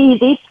pretty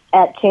easy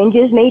at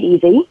Changes Made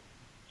Easy.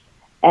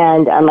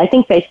 And I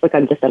think Facebook,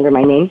 I'm just under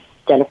my name,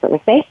 Jennifer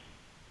McVeigh.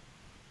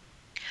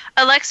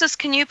 Alexis,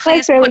 can you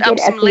please put up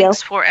some links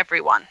for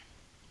everyone?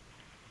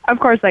 Of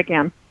course I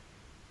can.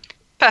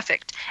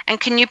 Perfect. And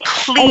can you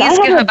please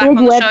get her back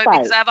on the show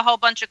because I have a whole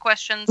bunch of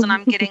questions and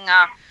I'm getting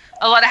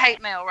a lot of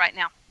hate mail right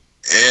now.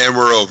 And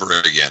we're over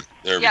it again.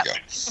 There we go.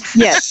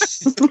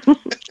 Yes.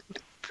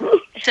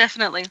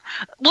 Definitely.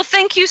 Well,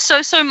 thank you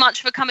so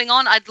much for coming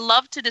on. I'd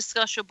love to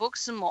discuss your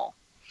books some more.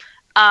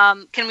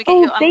 Can we get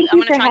you? I'm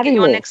going to try and get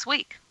you on next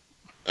week.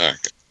 Okay.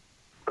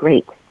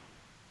 Great.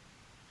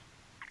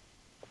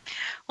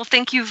 Well,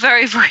 thank you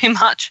very, very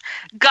much.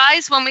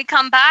 Guys, when we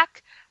come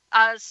back,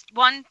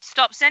 one,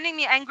 stop sending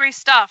me angry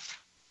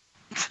stuff.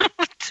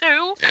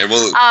 Two, and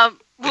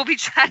we'll be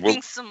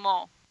chatting some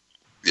more.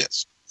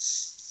 Yes.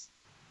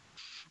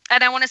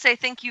 And I want to say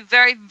thank you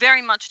very,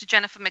 very much to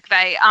Jennifer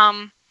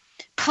McVeigh.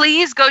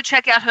 Please go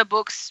check out her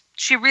books.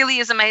 She really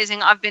is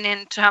amazing. I've been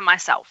into her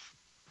myself.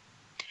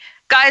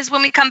 Guys,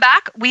 when we come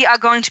back, we are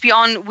going to be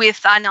on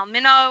with Nell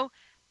Minow,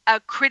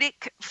 a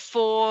critic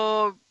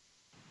for,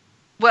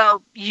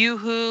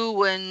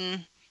 Yoo-Hoo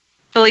and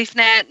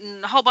BeliefNet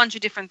and a whole bunch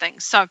of different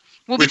things. So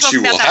we'll be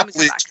talking about that. Which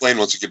you will happily explain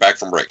once we get back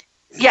from break.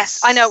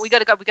 Yes, I know. We got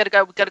to go. All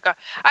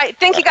right.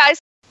 Thank you, guys.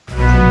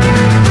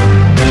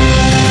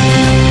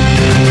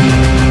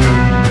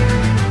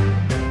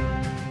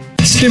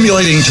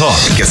 Stimulating talk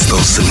gets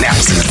those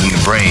synapses in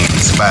the brain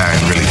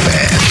firing really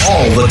fast.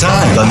 All the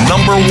time. The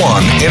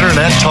 #1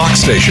 internet talk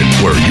station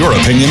where your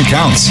opinion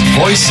counts.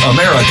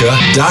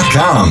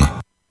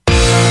 VoiceAmerica.com.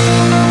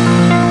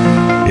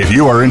 If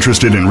you are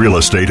interested in real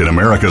estate in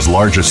America's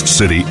largest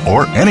city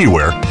or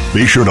anywhere,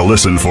 be sure to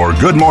listen for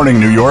Good Morning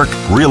New York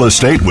Real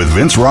Estate with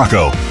Vince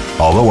Rocco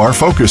Although our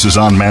focus is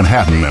on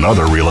Manhattan and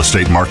other real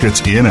estate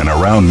markets in and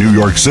around New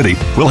York City,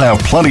 we'll have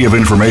plenty of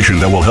information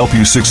that will help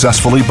you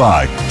successfully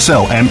buy,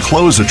 sell, and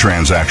close a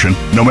transaction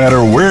no matter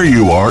where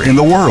you are in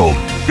the world.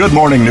 Good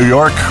Morning New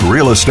York,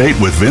 Real Estate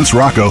with Vince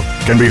Rocco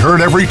can be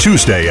heard every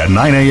Tuesday at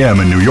 9 a.m.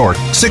 in New York,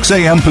 6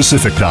 a.m.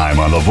 Pacific Time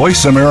on the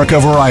Voice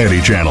America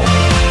Variety Channel.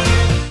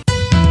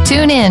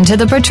 Tune in to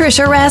The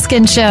Patricia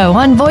Raskin Show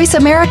on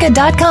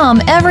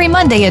VoiceAmerica.com every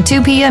Monday at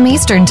 2 p.m.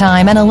 Eastern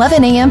Time and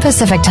 11 a.m.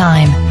 Pacific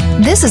Time.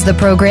 This is the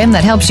program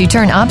that helps you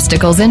turn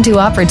obstacles into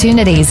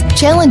opportunities,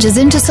 challenges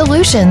into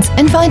solutions,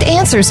 and find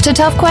answers to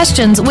tough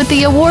questions with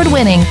the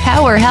award-winning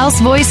powerhouse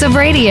voice of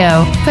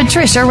radio,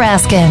 Patricia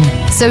Raskin.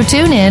 So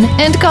tune in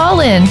and call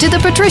in to The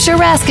Patricia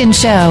Raskin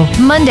Show,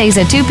 Mondays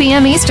at 2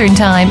 p.m. Eastern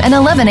Time and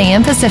 11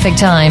 a.m. Pacific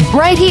Time,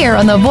 right here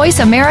on the Voice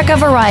America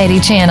Variety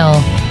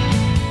Channel.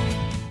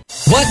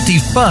 What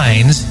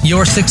defines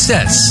your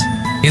success?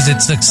 Is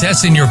it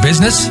success in your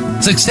business?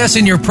 Success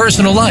in your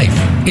personal life?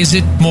 Is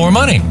it more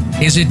money?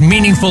 Is it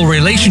meaningful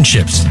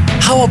relationships?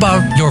 How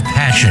about your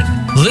passion?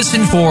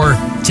 Listen for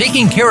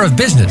Taking Care of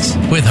Business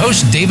with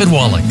host David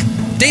Wallach.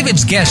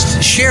 David's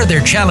guests share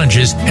their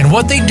challenges and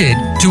what they did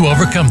to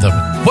overcome them.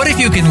 What if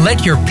you can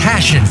let your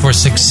passion for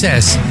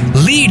success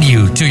lead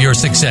you to your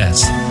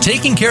success?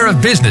 Taking Care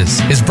of Business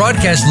is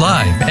broadcast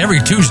live every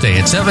Tuesday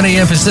at 7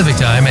 a.m. Pacific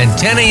Time and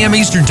 10 a.m.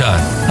 Eastern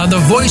Time on the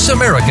Voice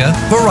America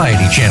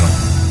Variety Channel.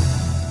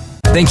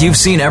 Think you've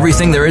seen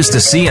everything there is to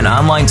see in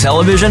online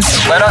television?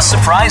 Let us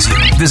surprise you.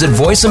 Visit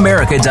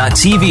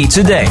VoiceAmerica.tv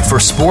today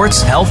for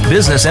sports, health,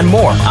 business, and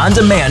more on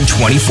demand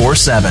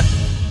 24/7.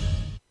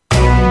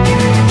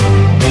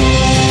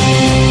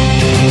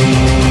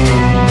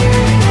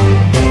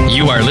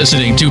 You are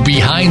listening to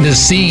Behind the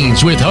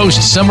Scenes with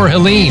host Summer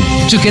Helene.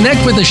 To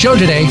connect with the show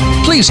today,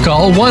 please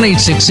call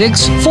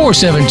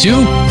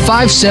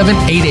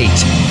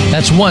 1-866-472-5788.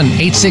 That's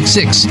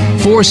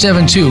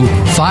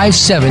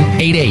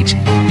 1-866-472-5788.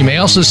 You may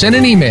also send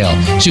an email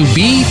to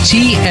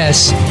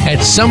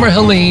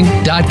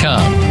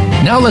bts@summerhelene.com.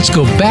 Now let's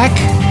go back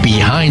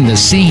behind the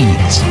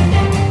scenes.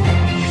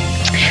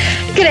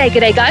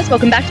 G'day guys.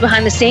 Welcome back to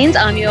Behind the Scenes.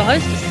 I'm your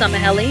host, Summer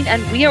Helene,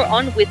 and we are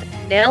on with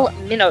Nell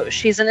Minogue.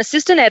 She's an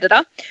assistant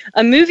editor,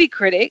 a movie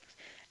critic,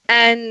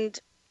 and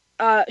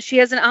she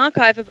has an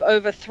archive of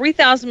over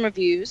 3,000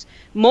 reviews.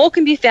 More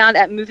can be found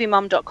at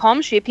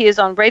moviemum.com. She appears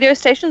on radio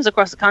stations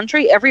across the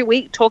country every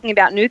week talking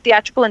about new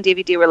theatrical and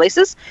DVD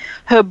releases.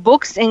 Her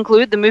books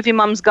include The Movie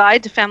Mum's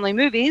Guide to Family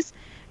Movies,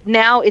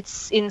 now in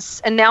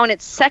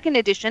its second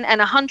edition, and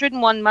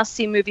 101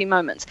 must-see movie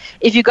moments.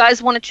 If you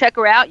guys want to check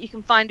her out, you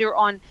can find her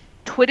on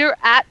Twitter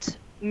at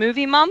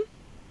MovieMum.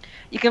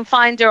 You can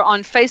find her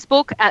on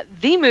Facebook at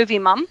The Movie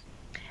Mum.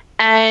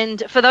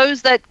 And for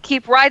those that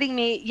keep writing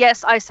me,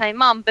 yes, I say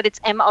mum, but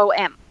it's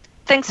M-O-M.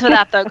 Thanks for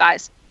that, though,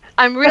 guys.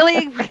 I'm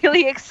really,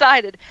 really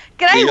excited.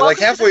 G'day, you're like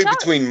halfway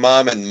between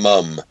mom and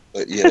mum.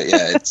 But yeah,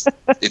 it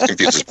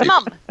confuses people.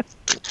 Mum.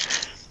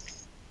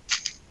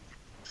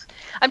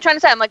 I'm trying to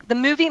say, I'm like the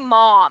movie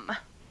mom.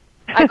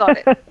 I got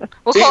it.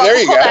 We'll call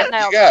that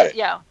nailed. You got it.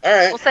 Yeah. All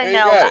right. We'll say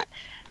nailed that.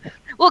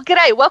 Well,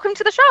 g'day. Welcome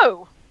to the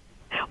show.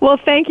 Well,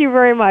 thank you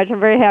very much. I'm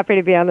very happy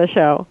to be on the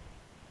show.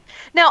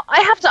 Now,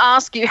 I have to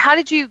ask you, how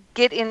did you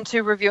get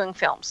into reviewing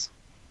films?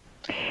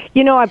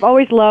 You know, I've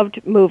always loved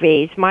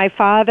movies. My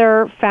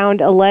father found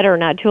a letter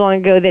not too long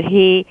ago that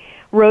he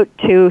wrote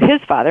to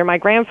his father, my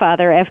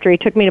grandfather, after he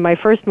took me to my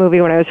first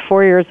movie when I was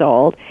 4 years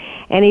old.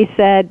 And he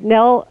said,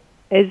 Nell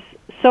is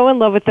so in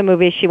love with the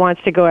movie, she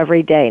wants to go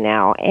every day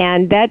now.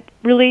 And that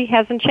really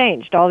hasn't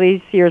changed all these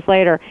years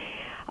later.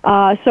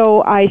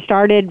 So I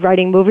started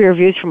writing movie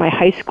reviews for my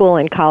high school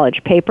and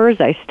college papers.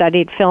 I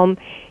studied film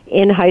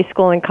in high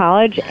school and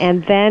college,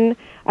 and then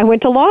I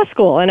went to law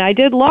school, and I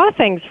did law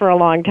things for a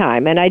long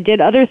time, and I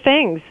did other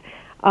things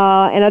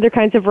and other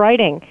kinds of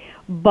writing.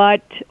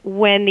 But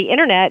when the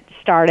Internet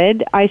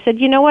started, I said,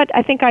 you know what,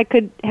 I think I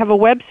could have a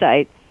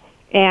website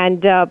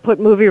and put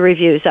movie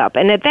reviews up.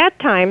 And at that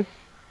time,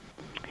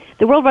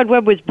 the World Wide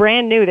Web was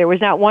brand new. There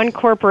was not one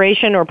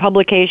corporation or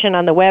publication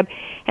on the web,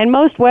 and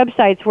most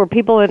websites were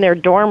people in their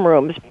dorm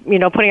rooms, you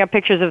know, putting up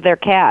pictures of their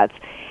cats.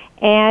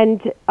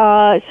 And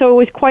so it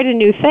was quite a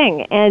new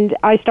thing. And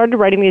I started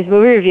writing these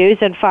movie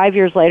reviews, and 5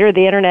 years later,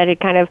 the Internet had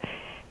kind of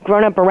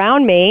grown up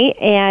around me,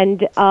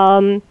 and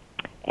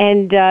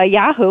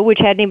Yahoo, which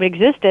hadn't even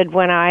existed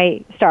when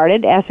I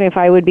started, asked me if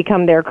I would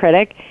become their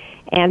critic.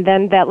 And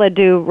then that led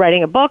to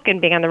writing a book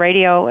and being on the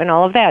radio and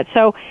all of that.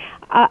 So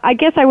I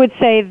guess I would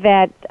say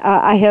that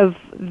I have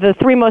the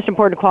three most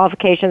important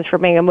qualifications for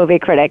being a movie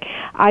critic.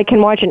 I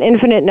can watch an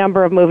infinite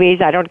number of movies.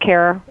 I don't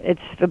care.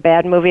 It's a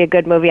bad movie, a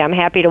good movie. I'm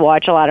happy to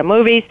watch a lot of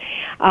movies.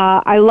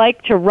 I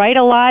like to write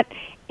a lot,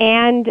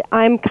 and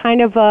I'm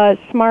kind of a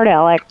smart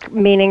aleck,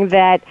 meaning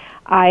that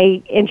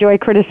I enjoy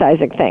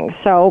criticizing things.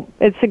 So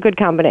it's a good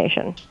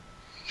combination.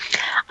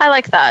 I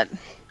like that.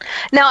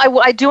 Now,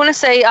 I do want to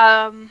say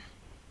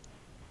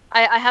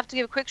I have to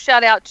give a quick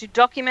shout out to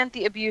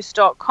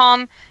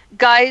documenttheabuse.com.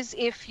 Guys,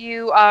 if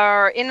you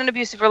are in an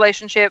abusive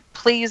relationship,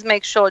 please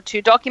make sure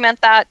to document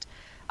that.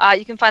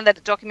 You can find that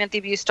at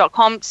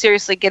documenttheabuse.com.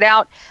 Seriously, get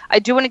out. I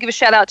do want to give a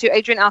shout out to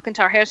Adrian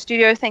Alcantar Hair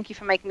Studio. Thank you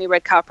for making me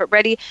red carpet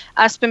ready.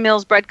 Aspen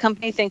Mills Bread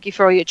Company, thank you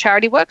for all your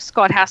charity work.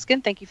 Scott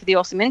Haskin, thank you for the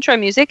awesome intro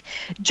music.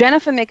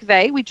 Jennifer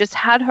McVeigh, we just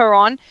had her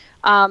on.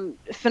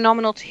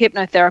 Phenomenal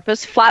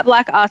hypnotherapist. Flat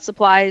Black Art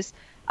Supplies.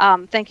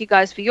 Thank you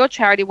guys for your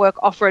charity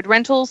work. Off-Road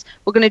Rentals.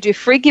 We're going to do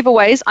free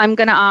giveaways. I'm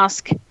going to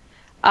ask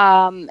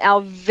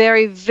our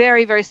very,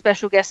 very, very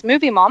special guest,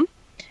 Movie Mom.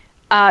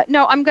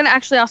 No, I'm going to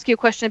actually ask you a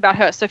question about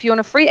her. So if you want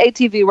a free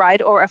ATV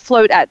ride or a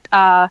float at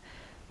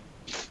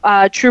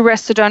True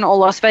Rest Sedona or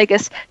Las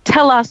Vegas,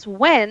 tell us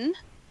when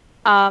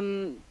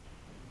the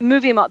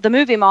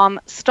Movie Mom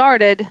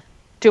started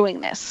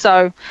doing this.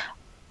 So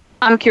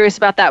I'm curious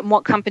about that and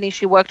what company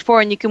she worked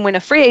for. And you can win a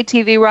free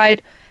ATV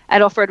ride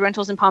at Off-Road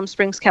Rentals in Palm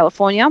Springs,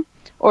 California,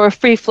 or a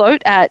free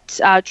float at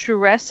True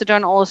Rest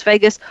Sedona or Las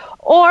Vegas,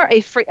 or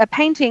a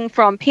painting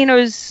from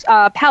Pino's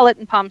Palette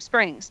in Palm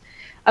Springs.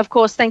 Of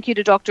course, thank you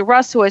to Dr.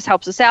 Russ, who always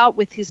helps us out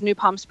with his new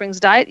Palm Springs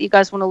diet. You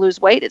guys want to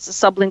lose weight, it's a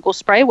sublingual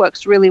spray,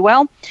 works really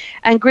well.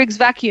 And Griggs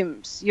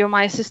Vacuums. You're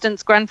my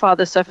assistant's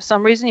grandfather, so for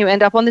some reason you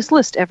end up on this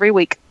list every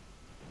week.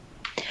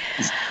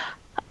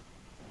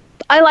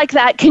 I like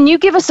that. Can you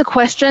give us a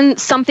question,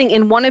 something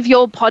in one of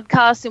your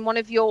podcasts, in one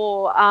of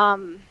your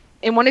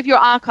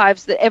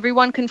archives that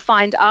everyone can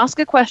find? Ask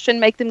a question,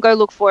 make them go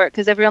look for it,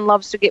 because everyone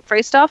loves to get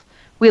free stuff.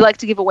 We like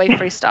to give away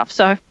free stuff.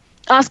 So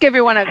ask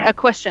everyone a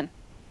question.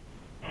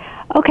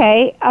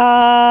 Okay,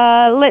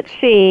 let's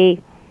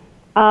see.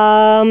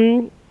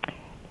 Let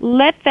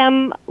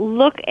them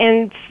look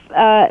and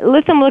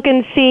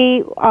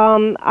see.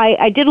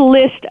 I did a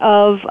list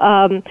of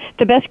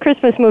the best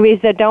Christmas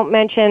movies that don't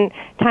mention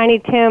Tiny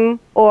Tim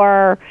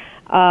or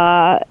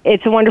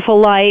It's a Wonderful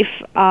Life,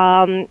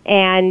 or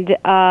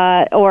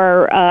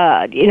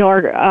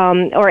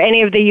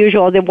any of the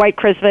usual, the White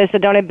Christmas,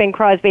 that don't have Bing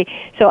Crosby.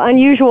 So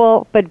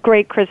unusual but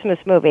great Christmas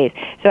movies.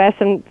 So ask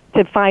them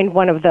to find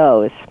one of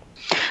those.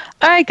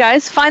 All right,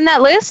 guys, find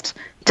that list,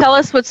 tell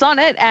us what's on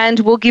it, and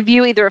we'll give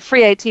you either a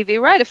free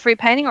ATV ride, a free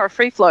painting, or a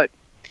free float.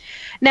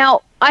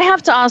 Now, I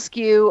have to ask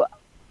you,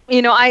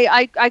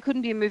 I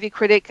couldn't be a movie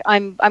critic.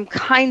 I'm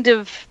kind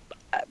of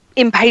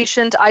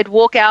impatient. I'd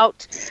walk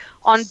out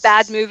on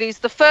bad movies.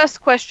 The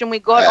first question we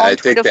got on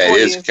Twitter for you... I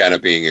think that is kind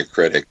of being a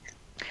critic.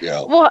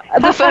 Yeah. Well,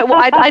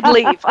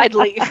 I'd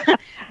leave.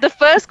 The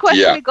first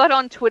question we got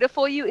on Twitter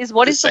for you is,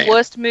 what is the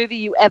worst movie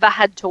you ever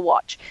had to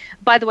watch?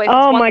 By the way, if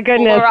it's my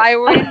goodness, or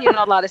Irene, you're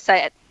not allowed to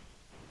say it.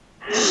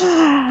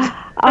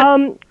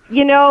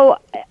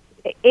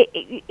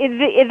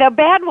 The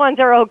bad ones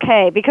are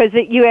okay because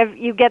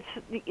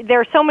there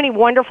are so many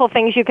wonderful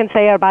things you can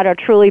say about a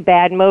truly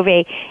bad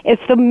movie.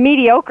 It's the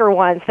mediocre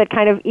ones that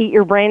kind of eat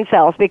your brain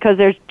cells because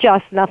there's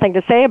just nothing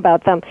to say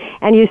about them,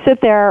 and you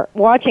sit there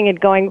watching it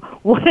going,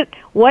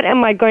 what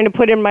am I going to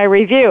put in my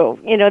review?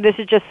 This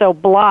is just so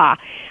blah.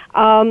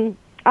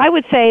 I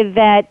would say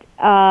that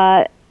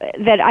I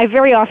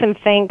very often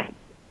think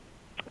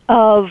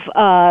of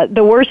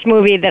the worst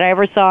movie that I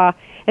ever saw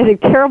is a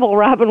terrible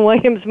Robin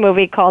Williams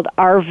movie called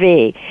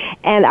RV,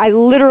 and I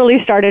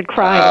literally started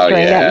crying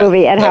during that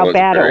movie at how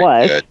bad it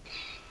was. Good.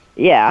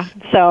 Yeah,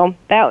 so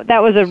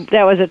that was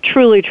a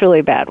truly,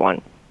 truly bad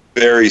one.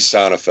 Barry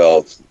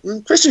Sonnenfeld.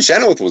 Kristen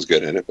Chenoweth was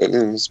good in it, but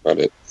that's about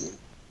it.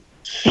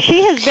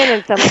 She has been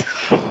in some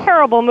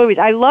terrible movies.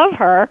 I love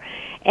her,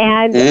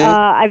 and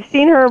I've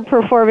seen her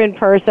perform in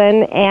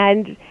person,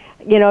 and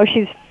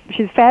she's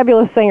a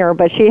fabulous singer,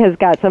 but she has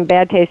got some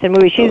bad taste in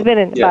movies. She's been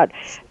in about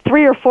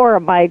 3 or 4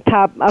 of my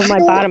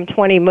bottom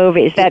 20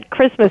 movies. That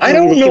Christmas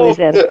movie she was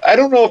in. I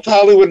don't know if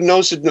Hollywood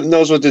knows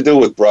what to do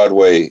with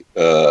Broadway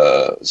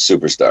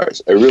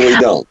superstars. I really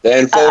don't.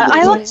 Dan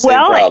Fogler's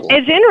problem.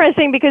 It's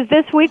interesting because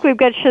this week we've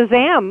got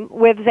Shazam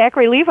with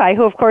Zachary Levi,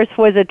 who of course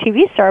was a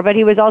TV star, but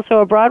he was also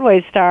a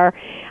Broadway star.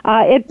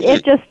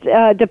 It just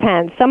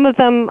depends. Some of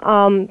them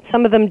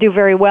do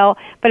very well,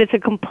 but it's a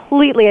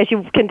completely, as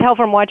you can tell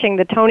from watching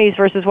the Tonys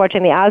versus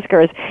watching the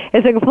Oscars,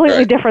 it's a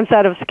completely different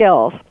set of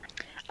skills.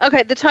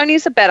 Okay, the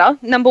Tonys are better.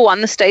 Number one,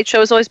 the stage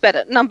show is always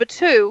better. Number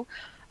two,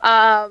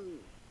 of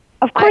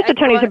course the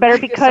Tonys are better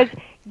because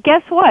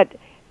guess what?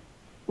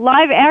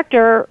 Live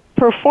actor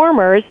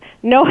performers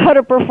know how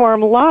to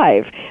perform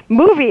live.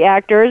 Movie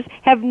actors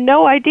have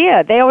no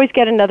idea. They always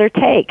get another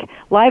take.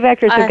 Live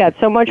actors have got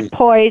so much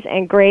poise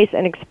and grace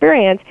and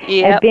experience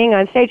at being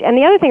on stage. And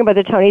the other thing about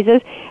the Tonys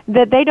is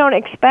that they don't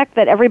expect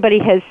that everybody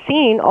has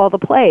seen all the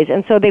plays,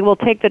 and so they will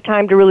take the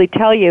time to really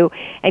tell you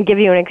and give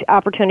you an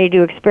opportunity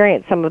to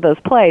experience some of those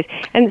plays.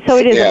 And so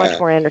it is a much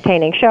more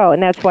entertaining show,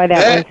 and that's why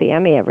that wins the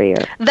Emmy every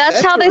year.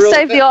 That's how they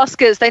save the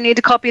Oscars. They need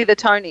to copy the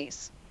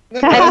Tonys.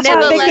 And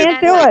never let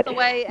Anne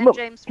Hathaway and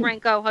James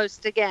Franco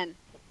host again.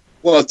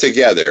 Well,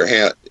 together,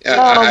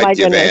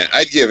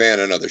 I'd give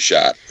Anne another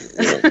shot.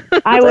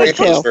 I would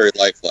too. Franco's very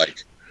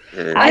lifelike.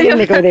 I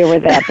didn't think they were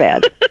that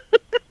bad.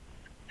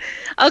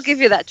 I'll give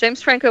you that.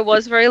 James Franco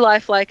was very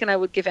lifelike, and I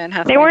would give Anne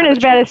Hathaway. They weren't as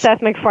bad as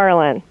Seth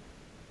MacFarlane.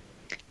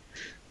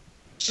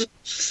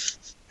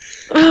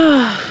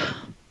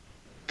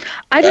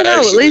 I don't know.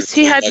 At least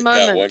he had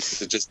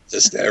moments.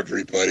 Just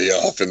everybody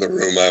off in the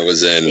room I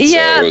was in.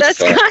 Yeah,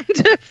 so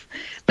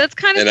that's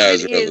kind of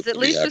what it is. At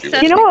least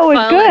you know what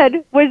was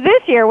good was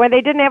this year when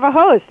they didn't have a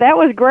host. That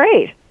was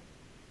great.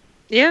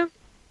 Yeah.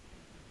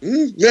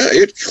 Yeah,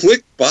 it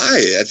clicked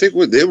by. I think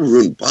they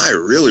went by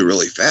really,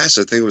 really fast.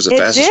 I think it was the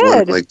fastest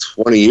one in like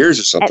 20 years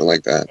or something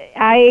like that.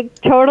 I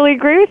totally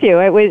agree with you.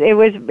 It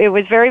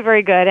was very,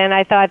 very good, and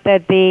I thought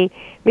that the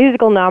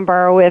musical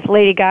number with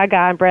Lady Gaga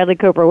and Bradley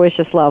Cooper was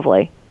just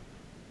lovely.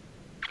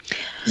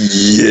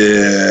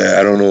 Yeah,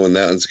 I don't know when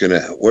that one's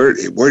gonna. Where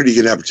did he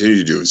get an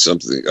opportunity to do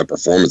a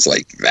performance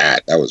like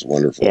that? That was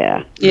wonderful.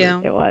 Yeah,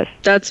 it was.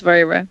 That's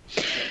very rare.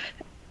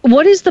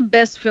 What is the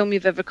best film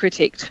you've ever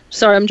critiqued?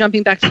 Sorry, I'm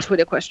jumping back to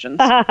Twitter questions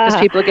because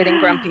people are getting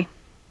grumpy.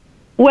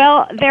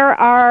 Well, there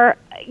are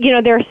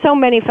so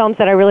many films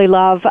that I really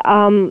love.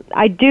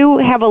 I do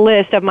have a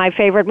list of my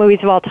favorite movies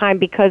of all time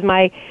because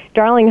my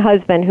darling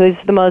husband, who's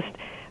the most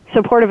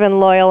supportive and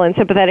loyal and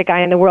sympathetic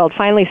guy in the world,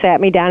 finally sat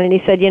me down and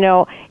he said,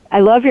 I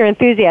love your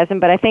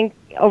enthusiasm, but I think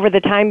over the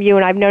time you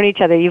and I've known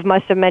each other, you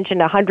must have mentioned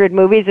 100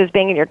 movies as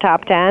being in your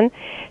top 10.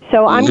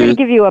 So I'm going to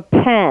give you a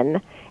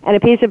pen and a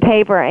piece of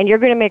paper, and you're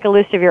going to make a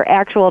list of your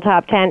actual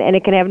top 10, and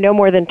it can have no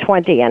more than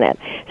 20 in it.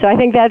 So I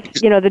think that's,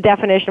 the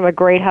definition of a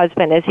great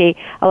husband is he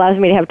allows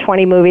me to have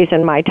 20 movies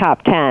in my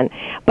top 10.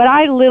 But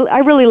I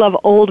really love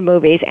old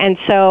movies, and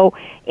so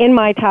in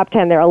my top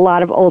 10 there are a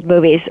lot of old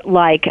movies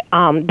like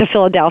The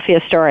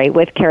Philadelphia Story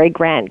with Cary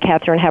Grant,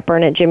 Katharine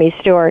Hepburn, and Jimmy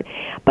Stewart.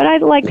 But I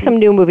like some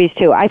new movies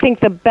too. I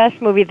think the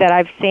best movie that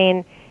I've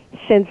seen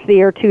since the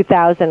year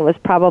 2000 was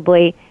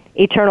probably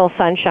Eternal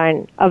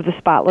Sunshine of the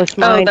Spotless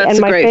Mind. Oh, that's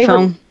a great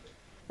film.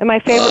 And my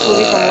favorite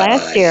movie from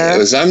last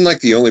year. I'm like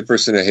the only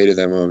person that hated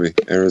that movie.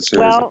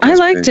 Well, I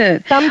liked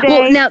it.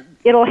 Someday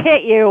it'll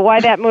hit you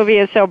why that movie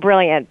is so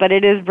brilliant, but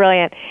it is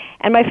brilliant.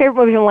 And my favorite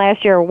movie from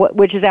last year,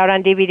 which is out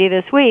on DVD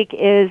this week,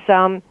 is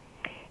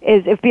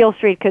If Beale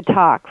Street Could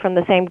Talk, from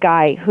the same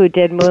guy who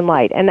did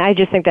Moonlight. And I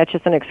just think that's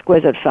just an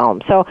exquisite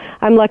film. So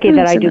I'm lucky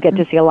that I do get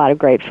to see a lot of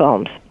great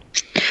films.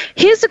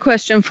 Here's a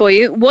question for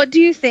you. What do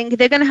you think?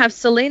 They're going to have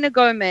Selena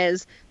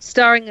Gomez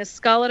starring as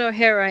Scarlett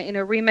O'Hara in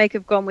a remake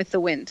of Gone with the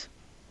Wind.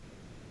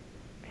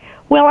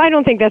 Well, I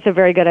don't think that's a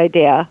very good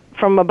idea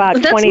from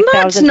about 20,000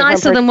 That's much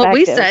nicer than what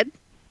we said.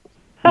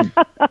 I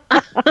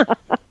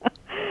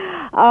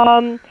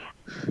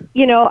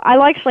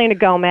like Selena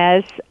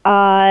Gomez,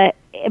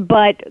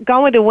 but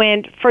Gone with the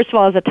Wind, first of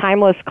all, is a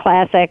timeless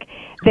classic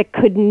that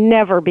could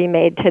never be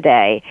made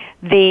today.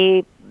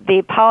 The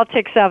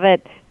politics of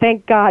it,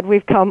 thank God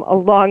we've come a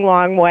long,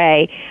 long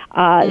way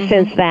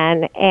since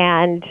then,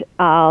 and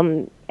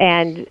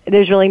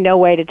there's really no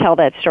way to tell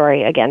that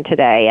story again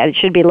today. It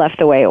should be left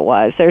the way it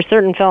was. There are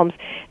certain films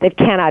that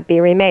cannot be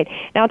remade.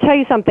 Now, I'll tell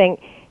you something.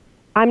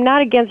 I'm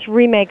not against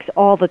remakes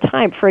all the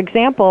time. For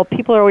example,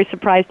 people are always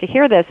surprised to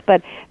hear this,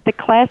 but the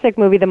classic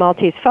movie The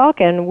Maltese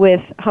Falcon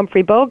with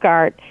Humphrey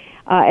Bogart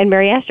and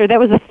Mary Astor, that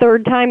was the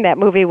third time that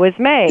movie was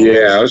made.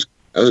 Yeah, I was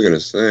going to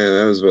say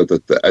that was about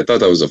I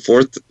thought that was the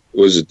fourth.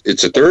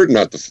 It's a third,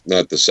 not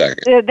the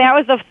second. That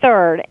was the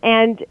third,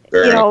 and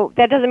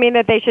that doesn't mean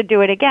that they should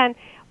do it again.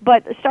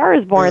 But A Star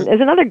is Born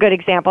is another good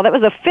example. That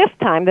was the fifth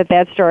time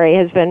that story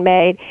has been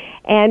made,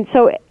 and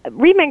so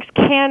remakes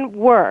can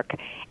work.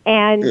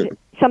 And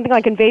something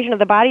like Invasion of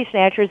the Body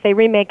Snatchers, they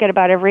remake it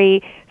about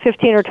every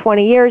 15 or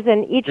 20 years,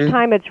 and each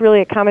time it's really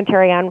a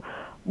commentary on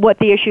what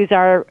the issues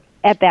are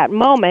at that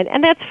moment,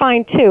 and that's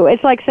fine too.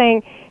 It's like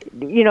saying,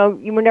 you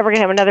were never going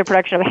to have another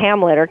production of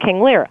Hamlet or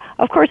King Lear.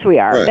 Of course we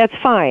are. Right. That's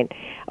fine.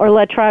 Or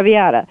La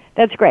Traviata.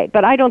 That's great.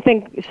 But I don't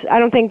think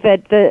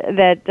that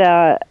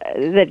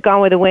that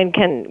Gone with the Wind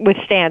can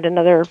withstand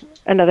another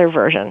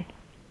version.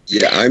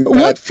 Yeah,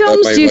 what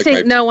films do you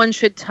think no one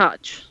should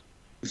touch?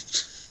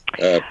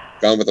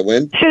 Gone with the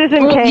Wind?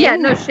 Citizen Kane. Yeah,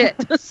 no shit.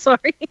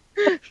 Sorry.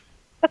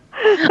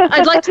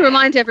 I'd like to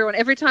remind everyone,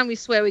 every time we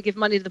swear, we give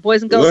money to the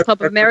Boys and Girls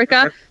Club of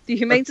America, the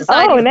Humane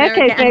Society of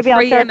America, in that case, maybe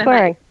I'll start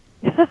swearing.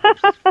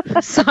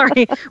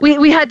 Sorry.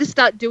 We had to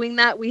start doing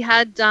that. We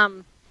had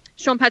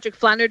Sean Patrick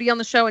Flaherty on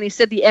the show, and he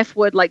said the F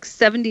word like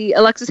 70.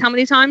 Alexis, how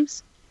many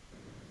times?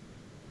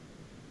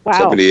 Wow.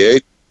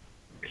 78.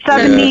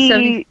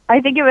 70.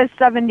 I think it was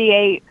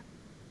 78.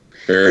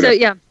 Fair enough.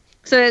 Yeah.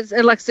 So it's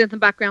Alexis in the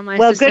background, my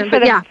assistant.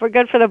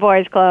 Good for the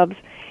boys clubs.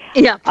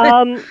 Yeah.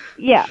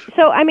 Yeah.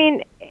 So I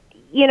mean,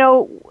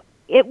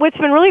 what's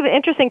been really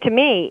interesting to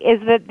me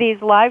is that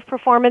these live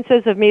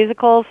performances of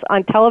musicals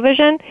on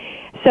television.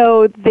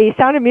 So The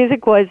Sound of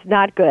Music was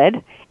not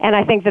good, and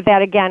I think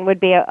that again would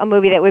be a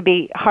movie that would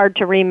be hard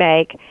to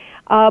remake.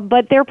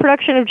 But their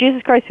production of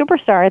Jesus Christ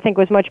Superstar, I think,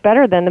 was much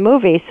better than the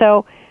movie.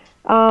 So,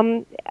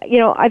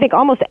 I think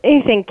almost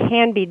anything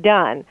can be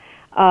done,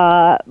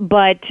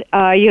 but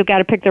you've got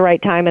to pick the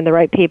right time and the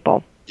right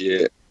people.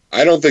 Yeah,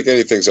 I don't think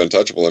anything's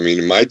untouchable. I mean,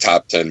 in my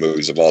top 10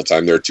 movies of all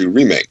time, there are 2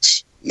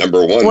 remakes.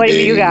 Number one what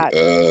being, you got?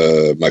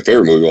 My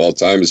favorite movie of all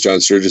time is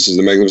John Sturgis's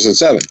The Magnificent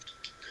Seven.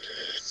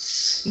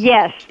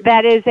 Yes,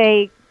 that is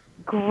a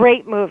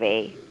great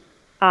movie.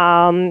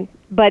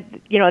 But,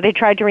 they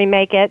tried to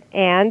remake it,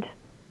 and...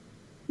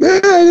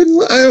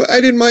 I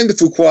didn't mind the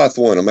Fuqua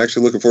one. I'm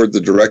actually looking forward to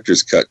the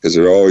director's cut because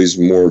they're always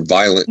more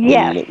violent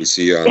than what we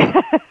see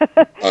on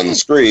the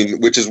screen,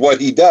 which is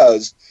what he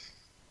does,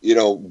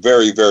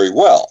 very, very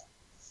well.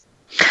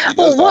 He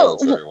does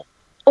violence very well.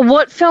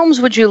 What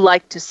films would you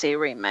like to see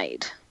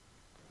remade?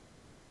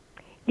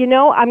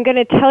 I'm going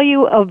to tell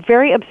you a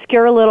very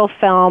obscure little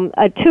film,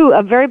 two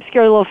very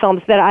obscure little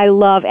films that I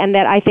love and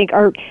that I think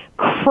are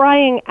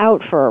crying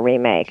out for a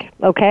remake,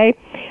 okay?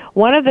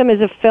 One of them is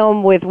a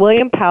film with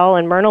William Powell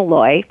and Myrna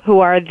Loy,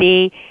 who are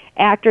the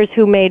actors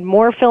who made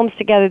more films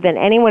together than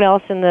anyone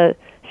else in the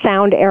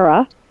sound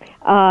era,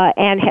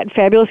 and had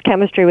fabulous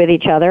chemistry with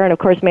each other, and of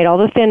course made all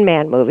the Thin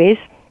Man movies.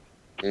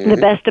 The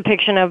best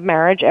depiction of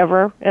marriage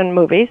ever in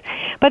movies.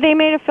 But they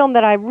made a film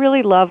that I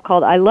really love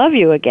called I Love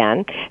You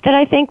Again that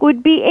I think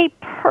would be a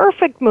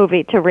perfect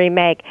movie to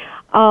remake.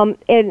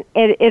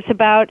 It's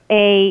about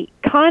a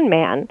con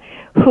man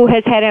who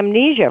has had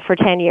amnesia for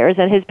 10 years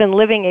and has been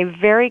living a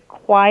very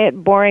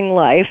quiet, boring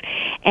life,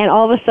 and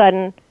all of a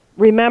sudden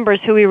remembers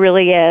who he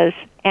really is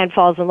and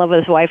falls in love with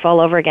his wife all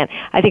over again.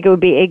 I think it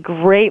would be a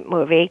great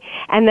movie.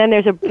 And then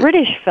there's a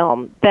British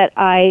film that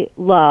I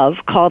love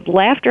called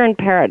Laughter in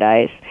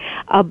Paradise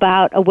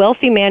about a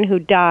wealthy man who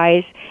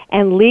dies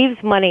and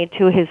leaves money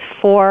to his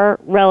 4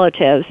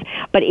 relatives,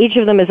 but each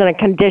of them is in a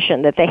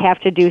condition that they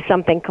have to do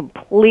something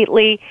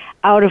completely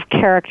out of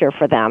character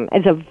for them.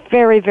 It's a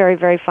very, very,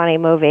 very funny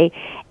movie,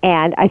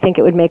 and I think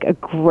it would make a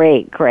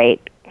great,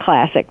 great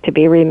classic to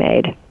be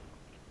remade.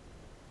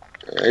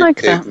 All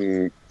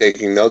right,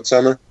 taking notes,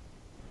 Summer?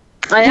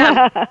 I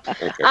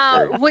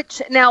am.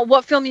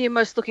 What film are you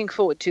most looking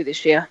forward to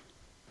this year?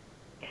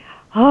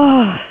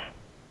 Oh,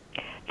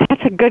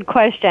 that's a good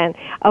question.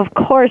 Of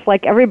course,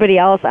 like everybody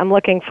else, I'm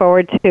looking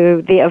forward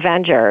to the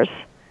Avengers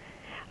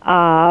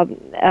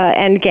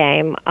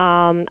Endgame.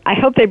 I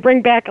hope they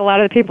bring back a lot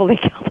of the people they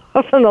killed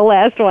off in the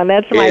last one.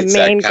 That's my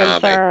main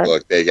concern.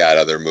 Book. They got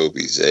other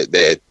movies.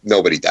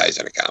 Nobody dies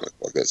in a comic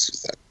book. That's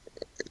just that.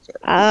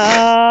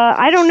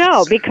 I don't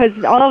know, because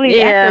all of these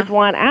actors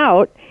want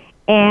out,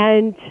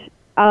 and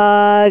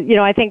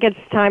I think it's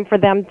time for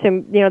them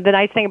to. The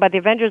nice thing about the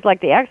Avengers,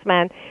 like the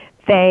X-Men,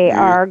 they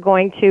are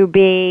going to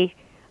be,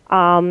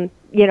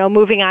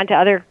 moving on to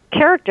other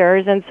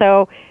characters, and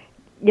so,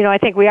 I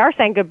think we are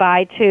saying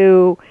goodbye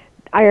to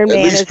Iron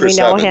Man as we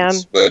know him,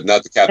 but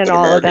not the Captain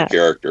America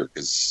character,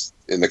 because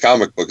in the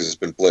comic book, it's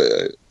been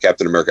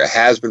Captain America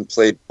has been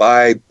played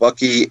by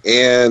Bucky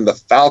and the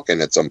Falcon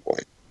at some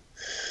point.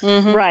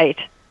 Mm-hmm. Right.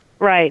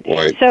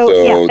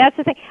 So that's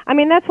the thing. I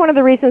mean, that's one of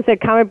the reasons that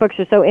comic books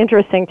are so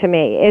interesting to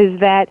me, is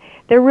that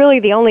they're really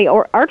the only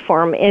art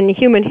form in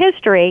human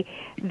history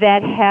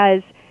that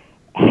has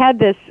had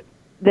this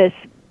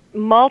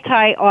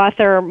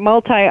multi-author,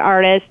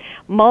 multi-artist,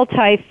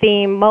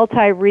 multi-theme,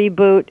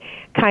 multi-reboot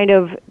kind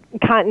of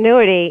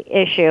continuity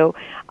issue.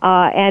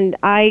 And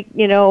I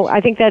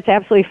think that's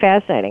absolutely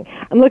fascinating.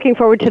 I'm looking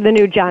forward to the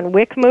new John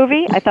Wick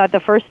movie. I thought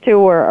the first 2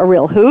 were a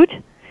real hoot.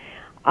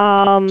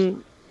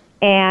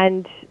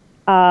 And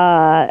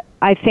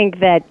I think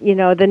that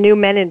the new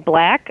Men in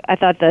Black. I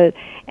thought the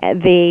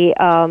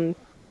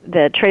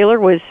trailer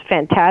was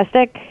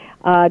fantastic.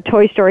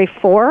 Toy Story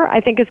 4,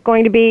 I think, is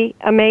going to be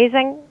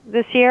amazing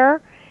this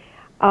year.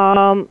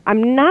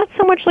 I'm not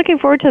so much looking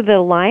forward to the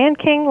Lion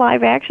King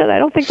live action. I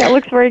don't think that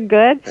looks very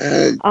good.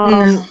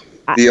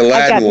 The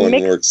Aladdin one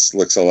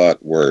looks a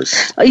lot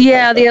worse.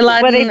 Yeah, the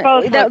Aladdin.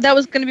 That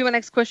was going to be my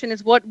next question,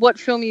 is what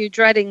film are you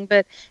dreading?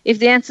 But if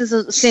the answer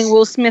is seeing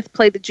Will Smith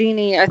play the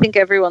genie, I think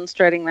everyone's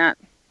dreading that.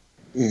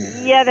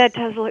 Yeah, that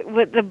does look.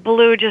 With the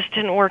blue just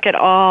didn't work at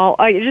all.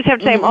 You just have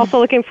to say, I'm also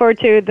looking forward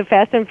to the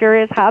Fast and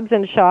Furious Hobbs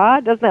and Shaw.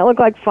 Doesn't that look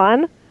like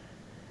fun?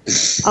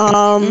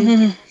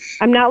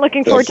 I'm not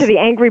looking forward to the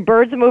Angry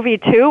Birds movie,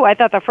 too. I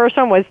thought the first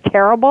one was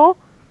terrible.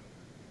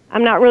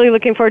 I'm not really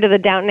looking forward to the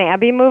Downton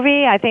Abbey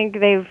movie. I think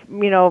they've,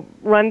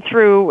 run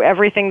through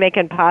everything they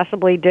can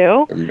possibly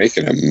do. They're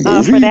making a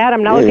movie? For that,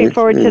 I'm not looking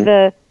forward to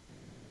the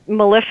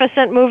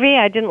Maleficent movie.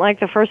 I didn't like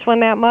the first one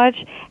that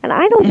much. And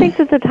I don't think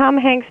that the Tom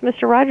Hanks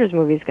Mr. Rogers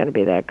movie is going to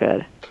be that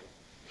good.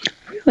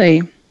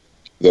 Really?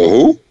 The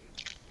who?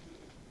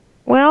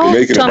 Well, you're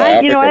making a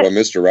biopic about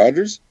Mr.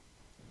 Rogers?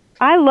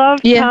 I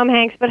love Tom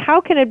Hanks, but how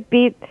can it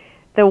beat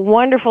the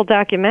wonderful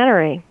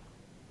documentary?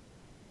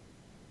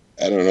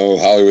 I don't know.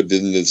 Hollywood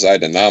didn't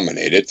decide to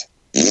nominate it.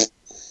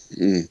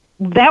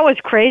 That was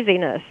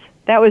craziness.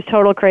 That was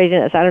total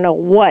craziness. I don't know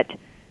what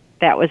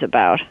that was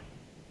about.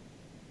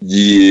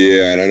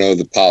 Yeah, I don't know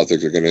the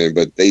politics are going to,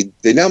 but they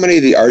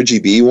nominated the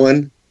RGB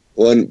one,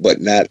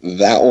 but not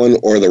that one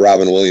or the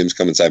Robin Williams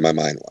Come Inside My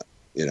Mind one,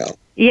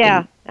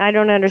 Yeah, I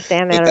don't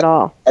understand that at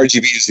all.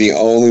 RGB is the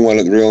only one,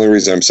 the only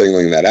reason I'm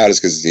singling that out is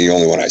because it's the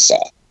only one I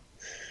saw.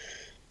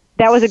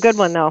 That was a good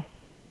one, though.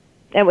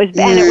 It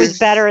was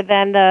better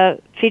than the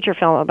feature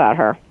film about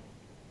her.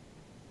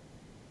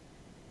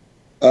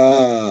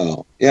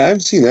 Oh, yeah, I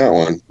haven't seen that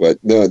one, but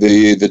no,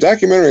 the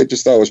documentary I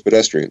just thought was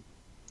pedestrian.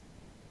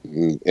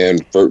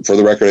 And for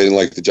the record, I didn't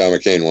like the John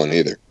McCain one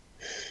either.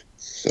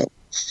 So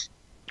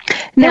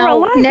there were a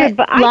lot of good,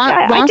 but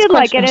I did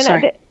like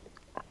it.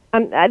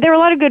 there were a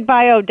lot of good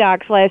bio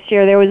docs last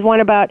year. There was one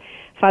about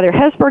Father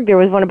Hesburgh. There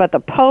was one about the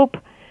Pope,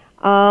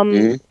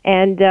 and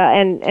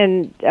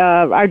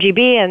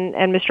RGB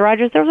and Mr.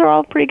 Rogers. Those are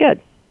all pretty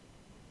good.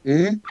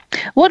 Mm-hmm.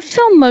 What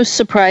film most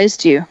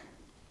surprised you?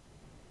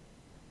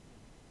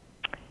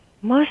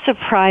 Most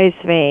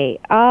surprised me.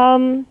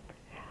 To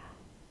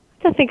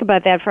think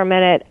about that for a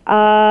minute.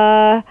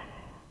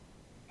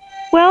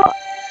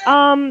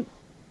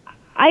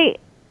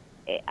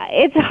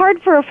 It's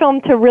hard for a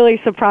film to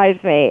really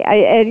surprise me.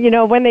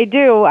 When they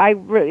do, I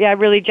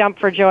really jump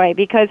for joy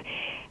because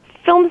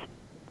films.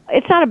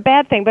 It's not a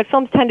bad thing, but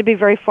films tend to be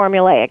very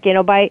formulaic.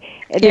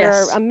 There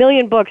are a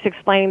million books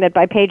explaining that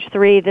by page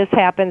 3 this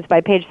happens, by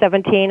page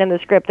 17 in the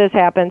script this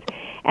happens,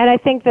 and I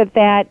think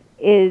that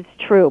is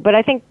true. But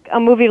I think a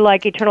movie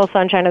like Eternal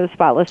Sunshine of the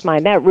Spotless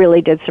Mind, that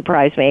really did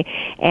surprise me,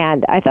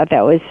 and I thought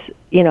that was,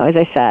 as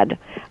I said,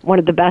 one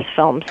of the best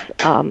films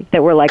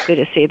that we're likely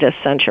to see this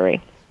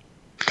century.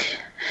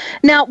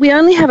 Now, we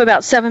only have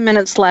about 7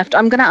 minutes left.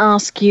 I'm going to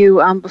ask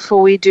you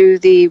before we do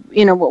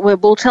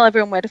we'll tell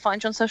everyone where to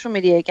find you on social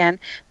media again.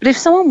 But if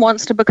someone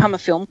wants to become a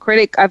film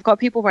critic, I've got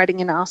people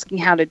writing in asking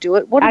how to do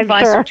it. What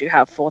advice would you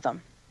have for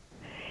them?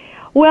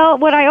 Well,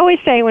 what I always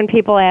say when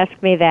people ask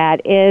me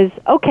that is,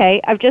 okay,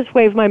 I've just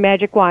waved my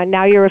magic wand.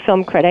 Now you're a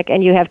film critic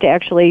and you have to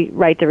actually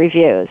write the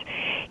reviews.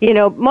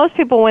 Most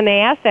people, when they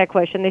ask that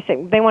question, they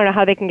say they want to know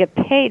how they can get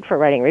paid for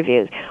writing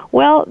reviews.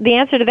 Well, the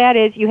answer to that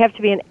is you have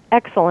to be an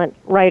excellent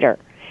writer.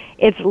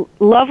 It's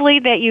lovely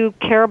that you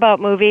care about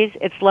movies.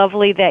 It's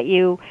lovely that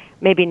you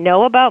maybe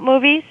know about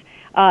movies.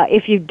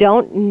 If you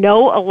don't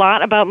know a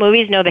lot about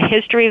movies, know the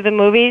history of the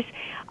movies,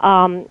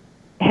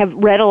 have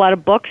read a lot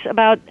of books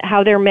about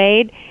how they're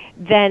made,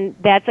 then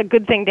that's a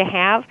good thing to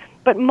have.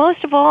 But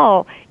most of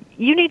all,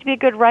 you need to be a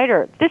good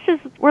writer.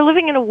 We're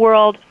living in a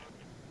world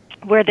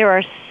where there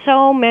are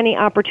so many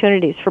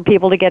opportunities for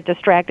people to get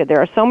distracted.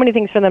 There are so many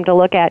things for them to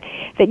look at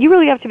that you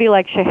really have to be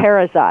like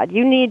Scheherazade.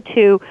 You need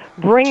to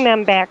bring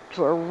them back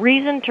to a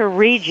reason to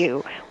read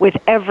you with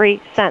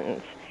every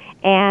sentence.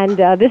 And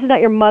this is not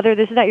your mother,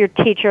 this is not your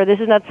teacher, this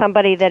is not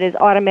somebody that is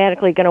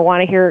automatically going to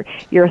want to hear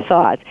your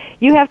thoughts.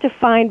 You have to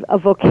find a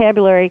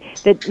vocabulary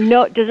that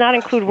does not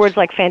include words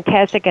like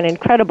fantastic and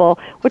incredible,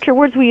 which are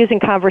words we use in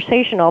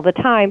conversation all the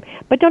time,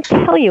 but don't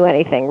tell you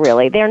anything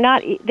really. They're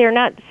not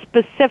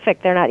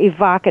specific, they're not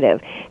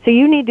evocative. So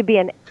you need to be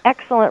an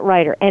excellent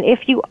writer. And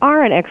if you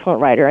are an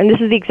excellent writer, and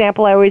this is the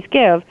example I always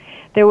give,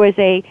 there was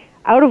a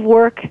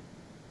out-of-work,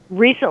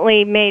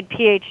 recently made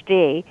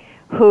PhD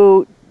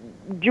who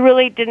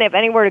really didn't have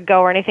anywhere to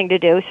go or anything to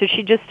do, so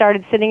she just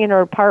started sitting in her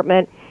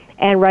apartment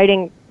and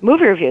writing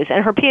movie reviews.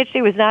 And her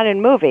PhD was not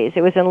in movies,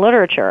 it was in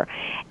literature.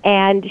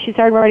 And she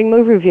started writing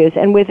movie reviews,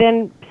 and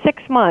within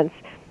 6 months,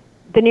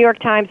 the New York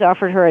Times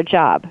offered her a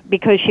job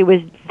because she was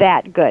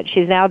that good.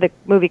 She's now the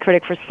movie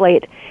critic for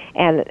Slate,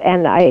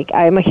 and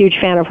I'm a huge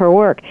fan of her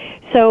work.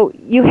 So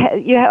you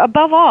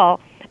above all,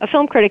 a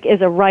film critic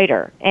is a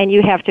writer, and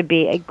you have to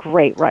be a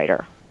great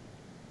writer.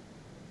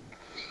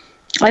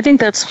 I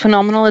think that's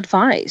phenomenal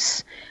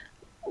advice.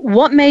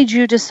 What made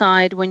you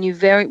decide when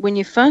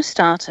you first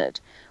started?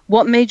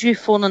 What made you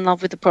fall in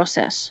love with the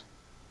process?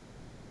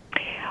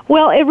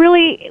 Well, it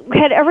really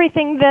had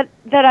everything that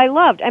I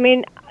loved. I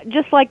mean,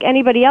 just like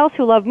anybody else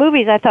who loved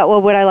movies, I thought,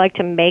 well, would I like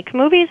to make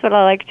movies? Would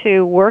I like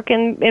to work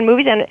in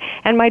movies?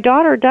 And my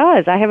daughter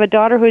does. I have a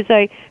daughter who's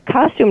a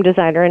costume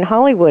designer in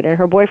Hollywood, and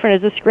her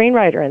boyfriend is a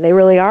screenwriter, and they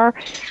really are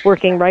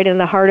working right in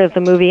the heart of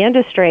the movie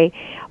industry.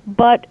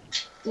 But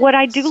what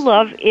I do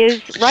love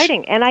is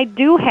writing, and I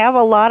do have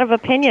a lot of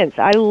opinions.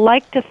 I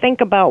like to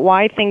think about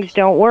why things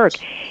don't work.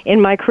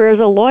 In my career as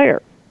a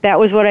lawyer, that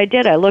was what I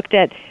did. I looked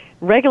at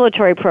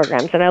regulatory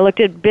programs, and I looked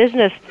at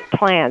business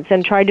plans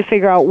and tried to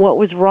figure out what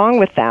was wrong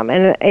with them.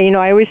 And,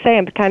 I always say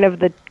I'm kind of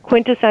the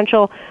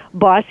quintessential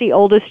bossy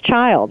oldest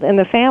child in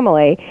the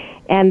family,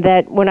 and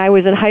that when I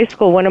was in high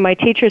school, one of my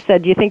teachers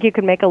said, "Do you think you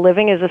could make a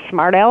living as a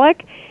smart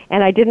aleck?"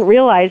 And I didn't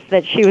realize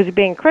that she was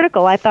being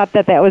critical. I thought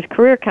that was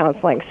career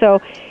counseling.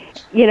 So,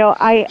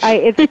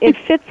 it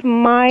fits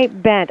my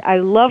bent. I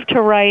love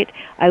to write.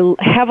 I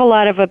have a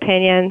lot of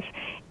opinions,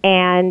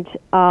 and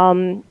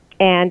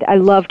I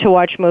love to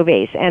watch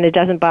movies, and it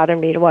doesn't bother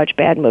me to watch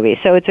bad movies.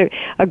 So it's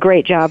a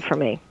great job for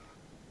me.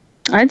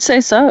 I'd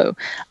say so.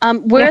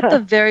 We're at the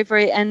very,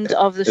 very end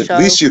of the show. At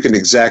least you can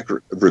exact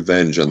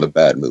revenge on the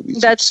bad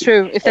movies. That's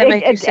true. If they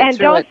make you sit and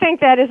through don't it. think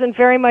that isn't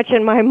very much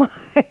in my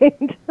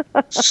mind.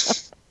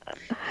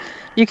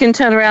 You can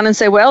turn around and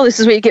say, well, this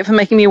is what you get for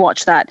making me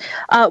watch that.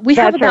 We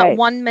have about right.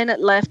 1 minute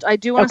left. I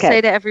do want to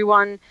say to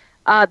everyone,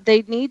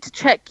 they need to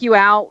check you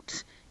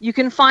out. You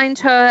can find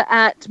her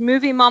at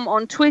Movie Mum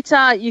on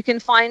Twitter. You can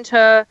find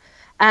her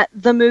at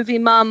The Movie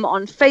Mum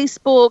on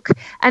Facebook.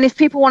 And if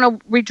people want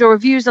to read your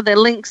reviews, are there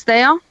links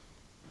there?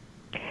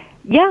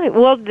 Yeah,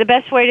 well, the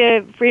best way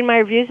to read my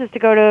reviews is to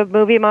go to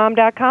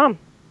moviemom.com.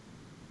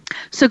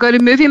 So go to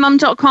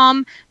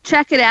moviemum.com,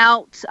 check it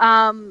out.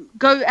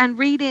 Go and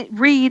read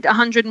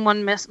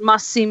 101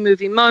 must-see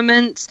movie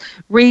moments.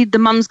 Read The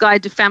Mum's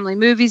Guide to Family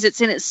Movies.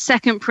 It's in its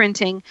second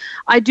printing.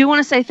 I do want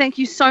to say thank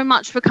you so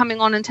much for coming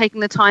on and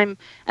taking the time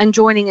and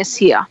joining us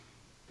here.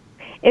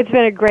 It's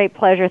been a great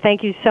pleasure.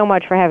 Thank you so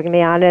much for having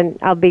me on, and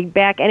I'll be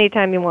back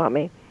anytime you want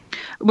me.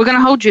 We're going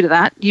to hold you to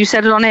that. You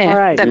said it on air. All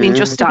right. That means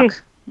you're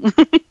stuck.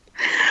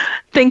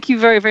 Thank you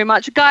very, very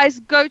much. Guys,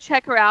 go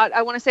check her out.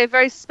 I want to say a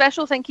very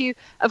special thank you,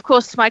 of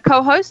course, to my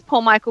co-host,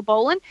 Paul Michael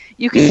Boland.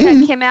 You can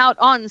check him out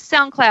on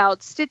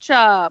SoundCloud,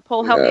 Stitcher.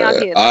 Paul, help me out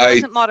here.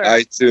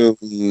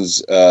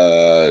 iTunes,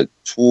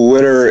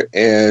 Twitter,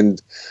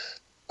 and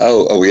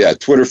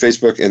Twitter,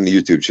 Facebook, and the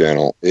YouTube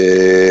channel.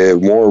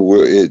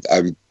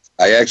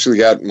 I actually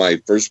got my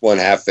first one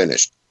half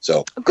finished.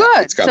 So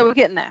good. So we're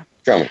getting there.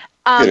 Coming.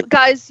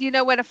 Guys, you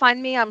know where to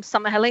find me. I'm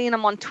Summer Helene.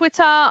 I'm on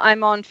Twitter.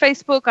 I'm on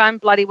Facebook. I'm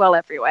bloody well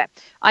everywhere.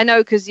 I know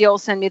because you all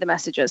send me the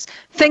messages.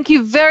 Thank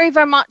you very,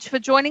 very much for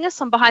joining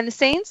us on Behind the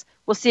Scenes.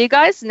 We'll see you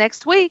guys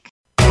next week.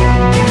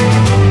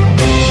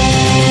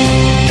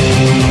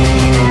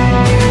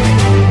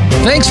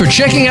 Thanks for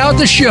checking out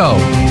the show.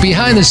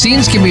 Behind the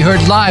Scenes can be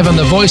heard live on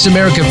the Voice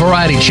America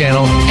Variety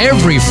Channel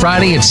every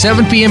Friday at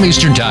 7 p.m.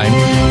 Eastern Time,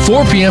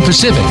 4 p.m.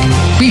 Pacific.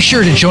 Be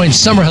sure to join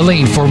Summer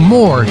Helene for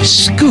more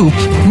Scoop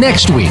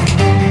next week.